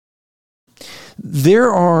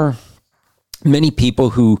 there are many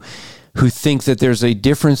people who think that there's a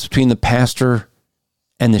difference between the pastor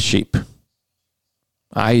and the sheep.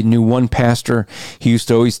 I knew one pastor, he used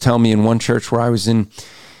to always tell me in one church where I was in,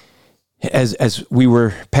 as we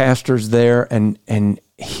were pastors there, and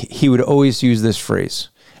he would always use this phrase,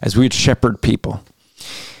 as we would shepherd people.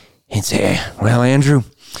 He'd say, well, Andrew,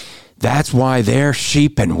 that's why they're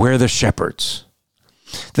sheep and we're the shepherds.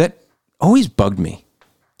 That always bugged me.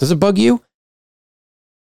 Does it bug you?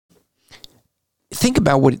 Think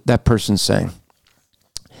about what that person's saying.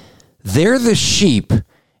 They're the sheep,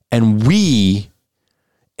 and we,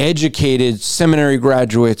 educated seminary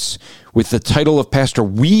graduates with the title of pastor,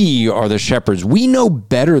 we are the shepherds. We know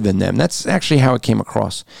better than them. That's actually how it came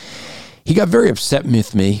across. He got very upset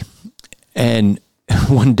with me, and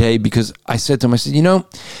one day, because I said to him, I said,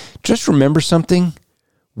 just remember something.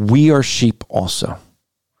 We are sheep also.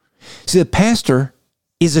 See, the pastor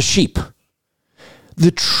is a sheep.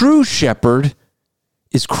 The true shepherd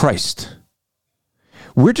is Christ.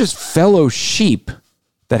 We're just fellow sheep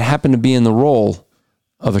that happen to be in the role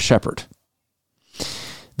of a shepherd.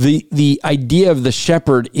 The idea of the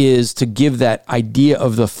shepherd is to give that idea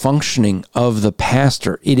of the functioning of the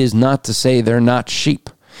pastor. It is not to say they're not sheep.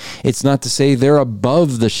 It's not to say they're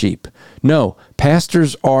above the sheep. No,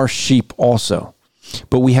 pastors are sheep also.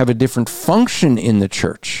 But we have a different function in the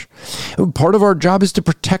church. Part of our job is to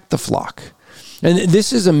protect the flock. And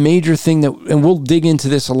this is a major thing and we'll dig into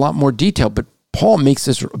this a lot more detail, but Paul makes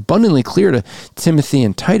this abundantly clear to Timothy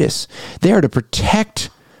and Titus. They are to protect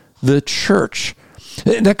the church.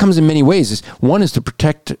 That comes in many ways. One is to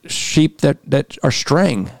protect sheep that are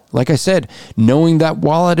straying. Like I said, knowing that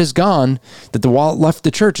wallet is gone, that the wallet left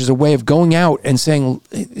the church, is a way of going out and saying,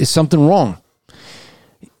 is something wrong?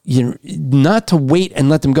 Not to wait and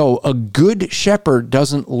let them go. A good shepherd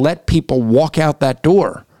doesn't let people walk out that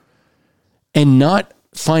door and not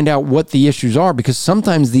find out what the issues are, because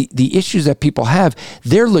sometimes the issues that people have,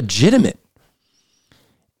 they're legitimate.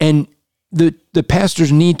 And the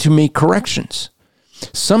pastors need to make corrections.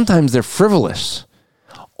 Sometimes they're frivolous.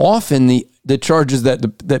 Often the charges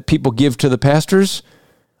that people give to the pastors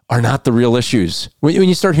are not the real issues. When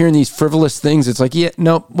you start hearing these frivolous things, it's like,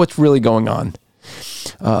 what's really going on?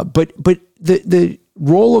 But the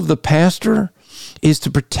role of the pastor is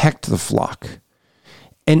to protect the flock.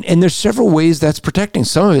 And there's several ways that's protecting.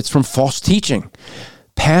 Some of it's from false teaching.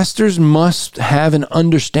 Pastors must have an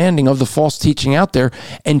understanding of the false teaching out there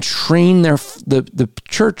and train the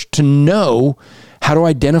church to know how to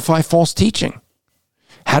identify false teaching,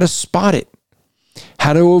 how to spot it,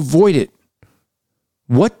 how to avoid it,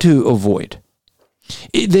 what to avoid.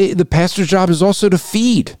 The pastor's job is also to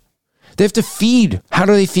feed. They have to feed. How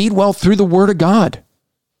do they feed? Well, through the Word of God,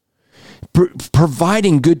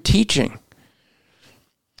 providing good teaching.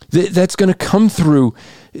 That's going to come through,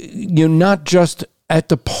 not just at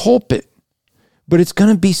the pulpit, but it's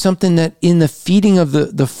going to be something that in the feeding of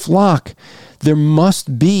the flock, there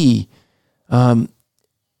must be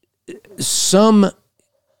some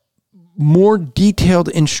more detailed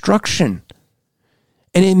instruction.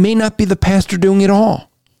 And it may not be the pastor doing it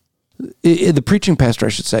all. The preaching pastor, I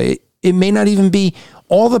should say. It may not even be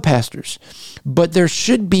all the pastors, but there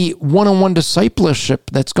should be one-on-one discipleship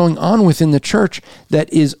that's going on within the church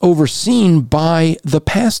that is overseen by the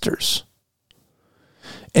pastors.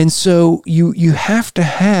 And so you have to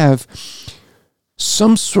have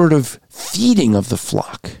some sort of feeding of the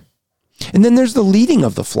flock. And then there's the leading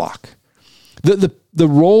of the flock. The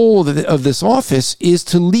role of this office is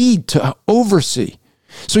to lead, to oversee.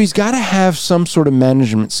 So he's got to have some sort of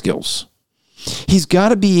management skills. He's got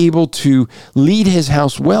to be able to lead his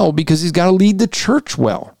house well because he's got to lead the church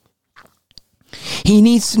well. He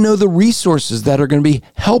needs to know the resources that are going to be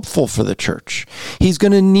helpful for the church. He's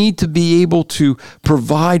going to need to be able to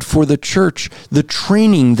provide for the church the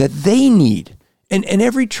training that they need. And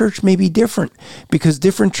every church may be different because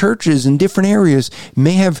different churches in different areas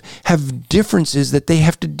may have differences that they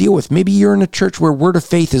have to deal with. Maybe you're in a church where word of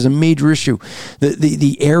faith is a major issue.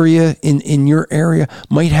 The area in your area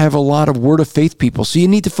might have a lot of word of faith people, so you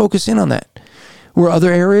need to focus in on that. Where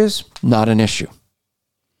other areas, not an issue.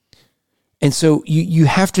 And so you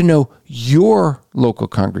have to know your local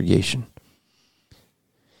congregation.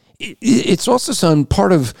 It's also some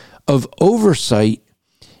part of oversight.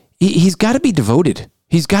 He's got to be devoted.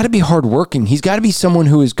 He's got to be hardworking. He's got to be someone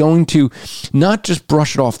who is going to not just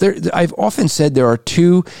brush it off. I've often said there are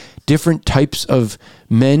two different types of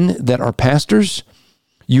men that are pastors.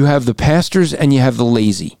 You have the pastors and you have the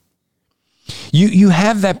lazy. You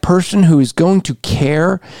have that person who is going to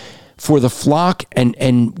care for the flock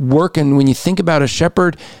and work. And when you think about a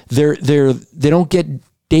shepherd, they don't get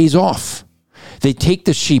days off. They take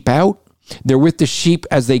the sheep out. They're with the sheep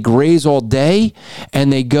as they graze all day,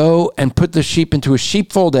 and they go and put the sheep into a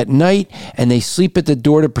sheepfold at night, and they sleep at the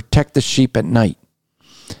door to protect the sheep at night.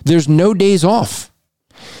 There's no days off.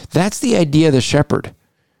 That's the idea of the shepherd,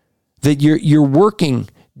 that you're working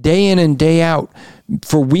day in and day out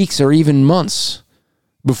for weeks or even months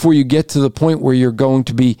before you get to the point where you're going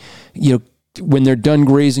to be, when they're done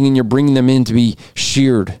grazing and you're bringing them in to be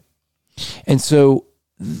sheared. And so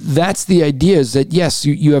that's the idea, is that, yes,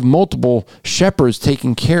 you have multiple shepherds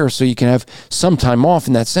taking care so you can have some time off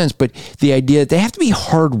in that sense, but the idea that they have to be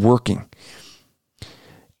hardworking.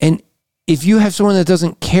 And if you have someone that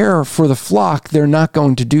doesn't care for the flock, they're not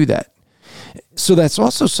going to do that. So that's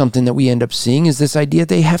also something that we end up seeing, is this idea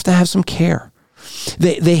they have to have some care.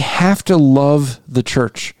 They have to love the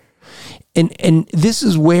church. And this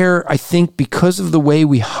is where I think, because of the way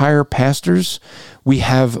we hire pastors, we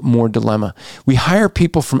have more dilemma. We hire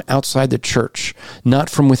people from outside the church, not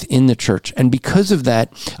from within the church. And because of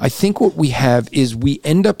that, I think what we have is we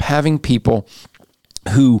end up having people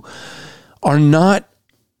who are not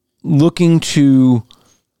looking to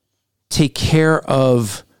take care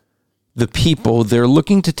of the people. They're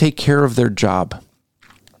looking to take care of their job.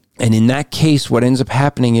 And in that case, what ends up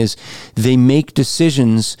happening is they make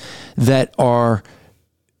decisions that are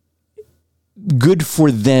good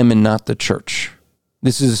for them and not the church.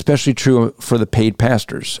 This is especially true for the paid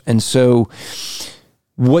pastors. And so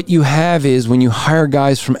what you have is, when you hire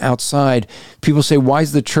guys from outside, people say, why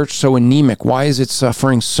is the church so anemic? Why is it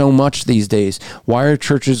suffering so much these days? Why are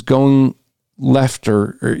churches going left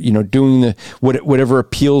or doing the whatever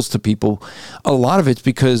appeals to people? A lot of it's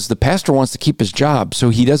because the pastor wants to keep his job, so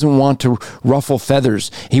he doesn't want to ruffle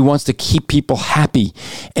feathers. He wants to keep people happy,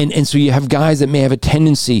 and so you have guys that may have a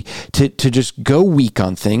tendency to just go weak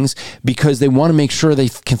on things because they want to make sure they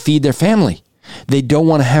can feed their family. They don't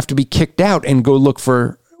want to have to be kicked out and go look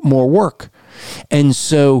for more work. And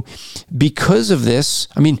so because of this,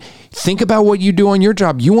 think about what you do on your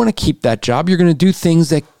job. You want to keep that job. You're going to do things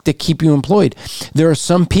that keep you employed. There are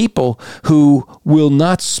some people who will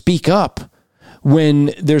not speak up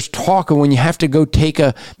when there's talk, or when you have to go take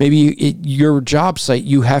your job site,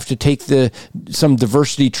 you have to take some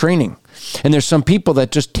diversity training. And there's some people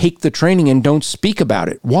that just take the training and don't speak about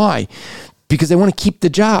it. Why? Because they want to keep the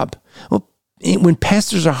job. Well, when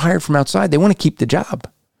pastors are hired from outside, they want to keep the job.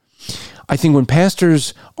 I think when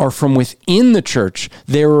pastors are from within the church,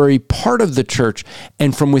 they are a part of the church,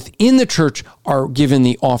 and from within the church are given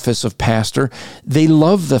the office of pastor, they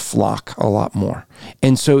love the flock a lot more.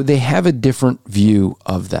 And so they have a different view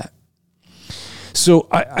of that. So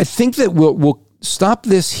I think that we'll stop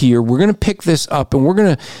this here. We're going to pick this up, and we're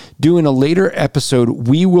going to do, in a later episode,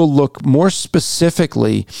 we will look more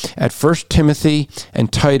specifically at 1 Timothy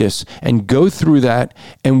and Titus and go through that.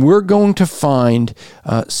 And we're going to find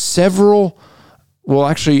a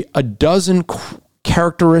dozen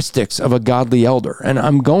characteristics of a godly elder. And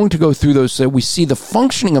I'm going to go through those so that we see the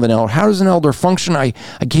functioning of an elder. How does an elder function? I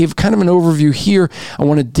gave kind of an overview here. I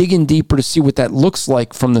want to dig in deeper to see what that looks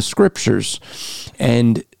like from the scriptures.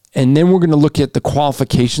 And then we're going to look at the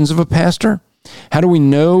qualifications of a pastor. How do we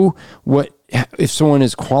know if someone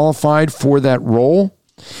is qualified for that role?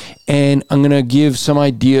 And I'm going to give some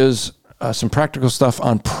ideas, some practical stuff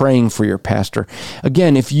on praying for your pastor.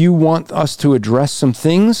 Again, if you want us to address some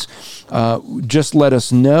things, just let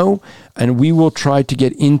us know, and we will try to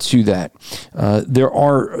get into that. There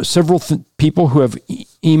are several people who have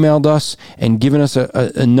emailed us and given us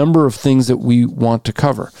a number of things that we want to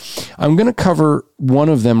cover. I'm going to cover one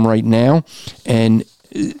of them right now, and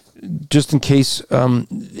just in case,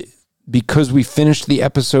 because we finished the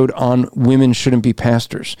episode on women shouldn't be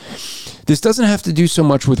pastors. This doesn't have to do so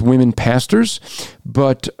much with women pastors,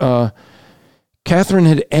 but Catherine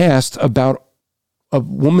had asked about a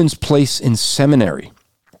woman's place in seminary.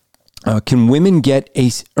 Can women get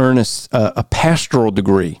a pastoral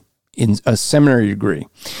degree? In a seminary degree.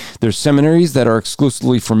 There's seminaries that are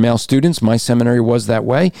exclusively for male students. My seminary was that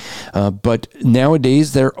way, but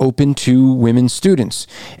nowadays they're open to women students.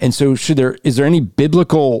 And so is there any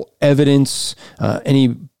biblical evidence,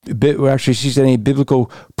 any actually, she said any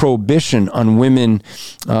biblical prohibition on women,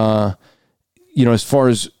 as far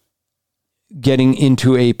as getting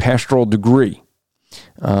into a pastoral degree.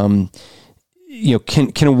 Can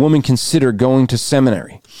a woman consider going to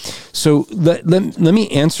seminary? So let me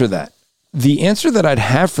answer that. The answer that I'd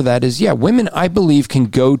have for that is, yeah, women, I believe, can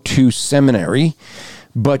go to seminary,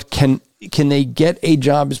 but can they get a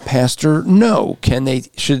job as pastor? No.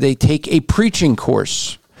 Should they take a preaching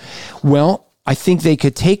course? Well, I think they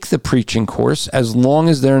could take the preaching course as long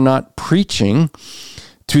as they're not preaching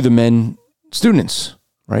to the men students,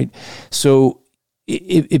 right? So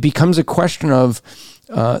it becomes a question of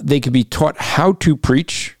they could be taught how to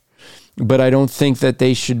preach, but I don't think that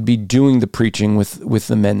they should be doing the preaching with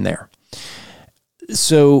the men there.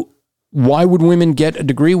 So why would women get a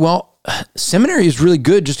degree? Well, seminary is really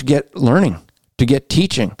good just to get learning, to get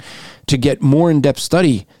teaching, to get more in-depth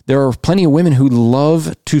study. There are plenty of women who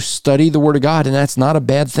love to study the Word of God, and that's not a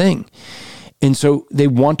bad thing. And so they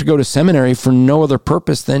want to go to seminary for no other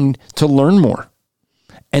purpose than to learn more.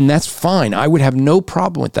 And that's fine. I would have no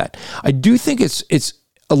problem with that. I do think it's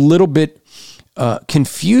a little bit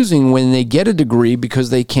confusing when they get a degree because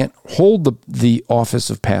they can't hold the office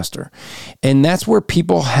of pastor. And that's where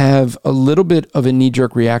people have a little bit of a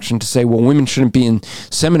knee-jerk reaction to say, well, women shouldn't be in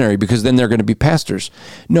seminary because then they're going to be pastors.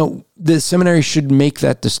 No, the seminary should make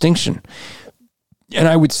that distinction. And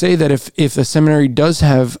I would say that if a seminary does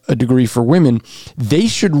have a degree for women, they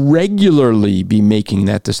should regularly be making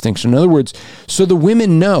that distinction. In other words, so the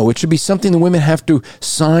women know, it should be something the women have to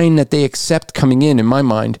sign that they accept coming in my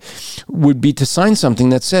mind, would be to sign something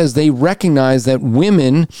that says they recognize that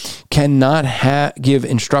women cannot give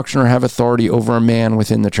instruction or have authority over a man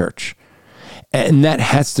within the church. And that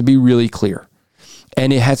has to be really clear.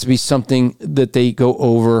 And it has to be something that they go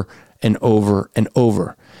over and over and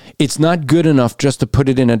over. It's not good enough just to put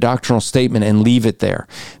it in a doctrinal statement and leave it there,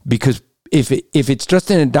 because if it's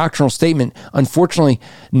just in a doctrinal statement, unfortunately,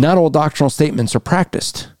 not all doctrinal statements are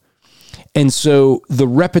practiced. And so the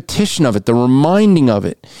repetition of it, the reminding of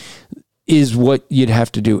it, is what you'd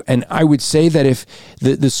have to do. And I would say that if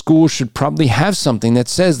the school should probably have something that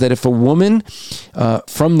says that if a woman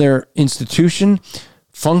from their institution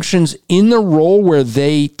functions in the role where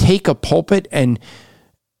they take a pulpit and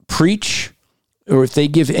preach, or if they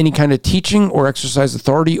give any kind of teaching or exercise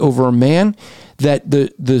authority over a man, that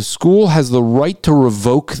the school has the right to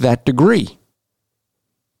revoke that degree.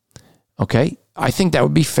 Okay? I think that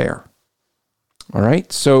would be fair. All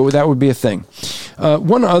right? So that would be a thing.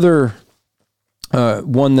 One other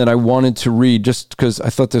one that I wanted to read, just because I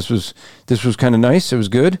thought this was kind of nice. It was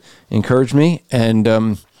good. Encouraged me.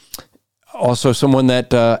 And also someone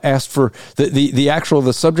that asked for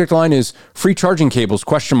the subject line is free charging cables, ?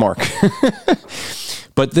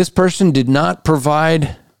 But this person did not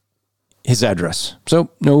provide his address. So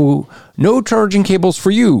no charging cables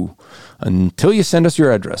for you until you send us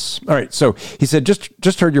your address. All right. So he said,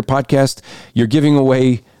 just heard your podcast. You're giving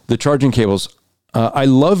away the charging cables. I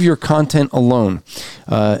love your content alone.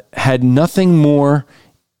 Had nothing more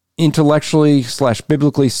intellectually /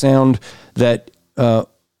 biblically sound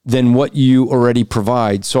than what you already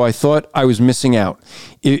provide. So I thought I was missing out.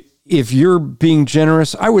 If you're being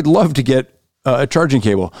generous, I would love to get a charging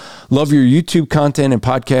cable. Love your YouTube content and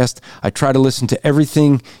podcast. I try to listen to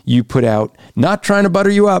everything you put out. Not trying to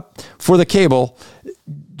butter you up for the cable.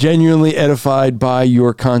 Genuinely edified by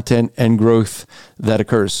your content and growth that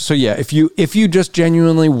occurs. So yeah, if you just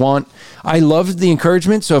genuinely want, I love the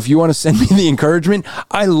encouragement. So if you want to send me the encouragement,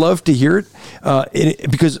 I love to hear it.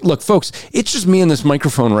 Because look, folks, it's just me and this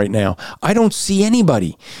microphone right now. I don't see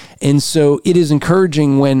anybody. And so it is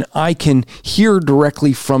encouraging when I can hear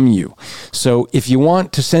directly from you. So if you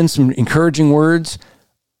want to send some encouraging words,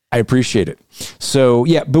 I appreciate it. So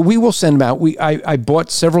yeah, but we will send them out. I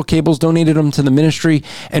bought several cables, donated them to the ministry.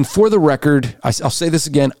 And for the record, I'll say this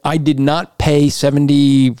again, I did not pay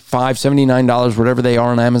 $75, $79, whatever they are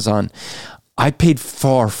on Amazon. I paid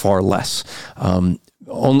far, far less.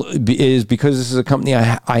 Is because this is a company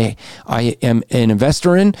I am an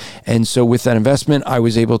investor in. And so with that investment, I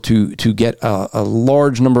was able to get a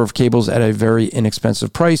large number of cables at a very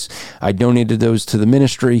inexpensive price. I donated those to the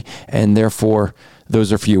ministry, and therefore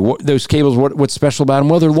those are for you. Those cables, what's special about them?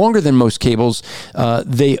 Well, they're longer than most cables.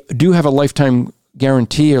 They do have a lifetime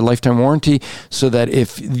guarantee or lifetime warranty, so that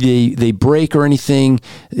if they break or anything,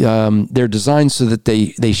 they're designed so that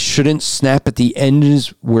they shouldn't snap at the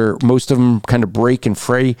ends where most of them kind of break and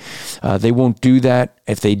fray. They won't do that.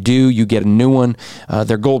 If they do, you get a new one.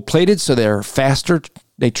 They're gold plated, so they're faster.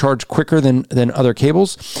 They charge quicker than other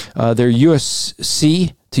cables. They're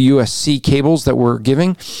USB-C to USB cables that we're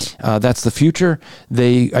giving. That's the future.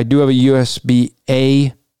 I do have a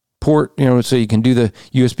USB-A port, so you can do the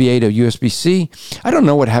USB-A to USB-C. I don't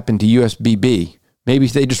know what happened to USB-B. Maybe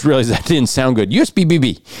they just realized that didn't sound good.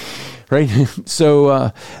 USB-BB, right?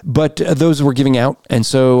 So, but those we're giving out. And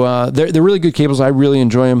so they're really good cables. I really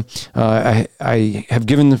enjoy them. I have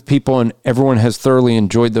given the people, and everyone has thoroughly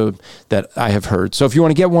enjoyed that I have heard. So if you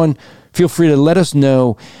want to get one, feel free to let us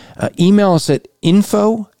know. Email us at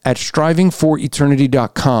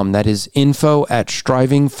info@strivingforeternity.com. That is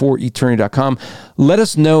info@strivingforeternity.com. Let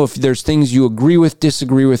us know if there's things you agree with,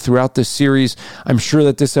 disagree with throughout this series. I'm sure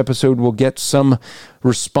that this episode will get some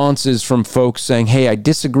responses from folks saying, hey, I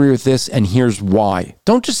disagree with this, and here's why.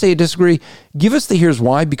 Don't just say you disagree. Give us the here's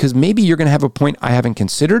why, because maybe you're going to have a point I haven't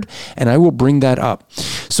considered, and I will bring that up.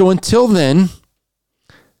 So until then,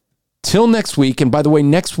 till next week, and by the way,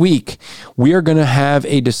 next week, we are going to have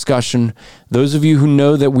a discussion. Those of you who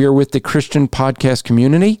know that we are with the Christian podcast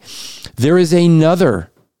community, there is another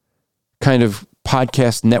kind of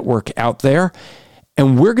podcast network out there,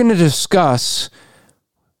 and we're going to discuss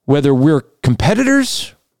whether we're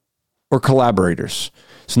competitors or collaborators.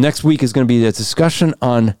 So next week is going to be a discussion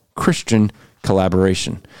on Christian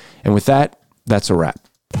collaboration. And with that, that's a wrap.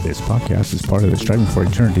 This podcast is part of the Striving for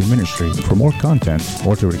Eternity ministry. For more content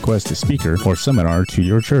or to request a speaker or seminar to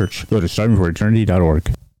your church, go to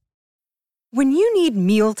strivingforeternity.org. When you need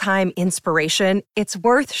mealtime inspiration, it's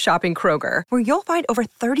worth shopping Kroger, where you'll find over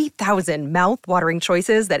 30,000 mouth-watering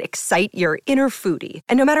choices that excite your inner foodie.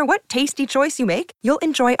 And no matter what tasty choice you make, you'll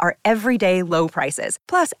enjoy our everyday low prices,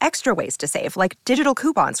 plus extra ways to save, like digital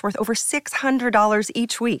coupons worth over $600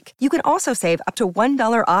 each week. You can also save up to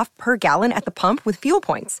 $1 off per gallon at the pump with fuel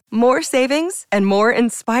points. More savings and more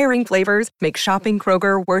inspiring flavors make shopping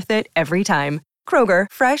Kroger worth it every time. Kroger,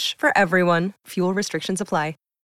 fresh for everyone. Fuel restrictions apply.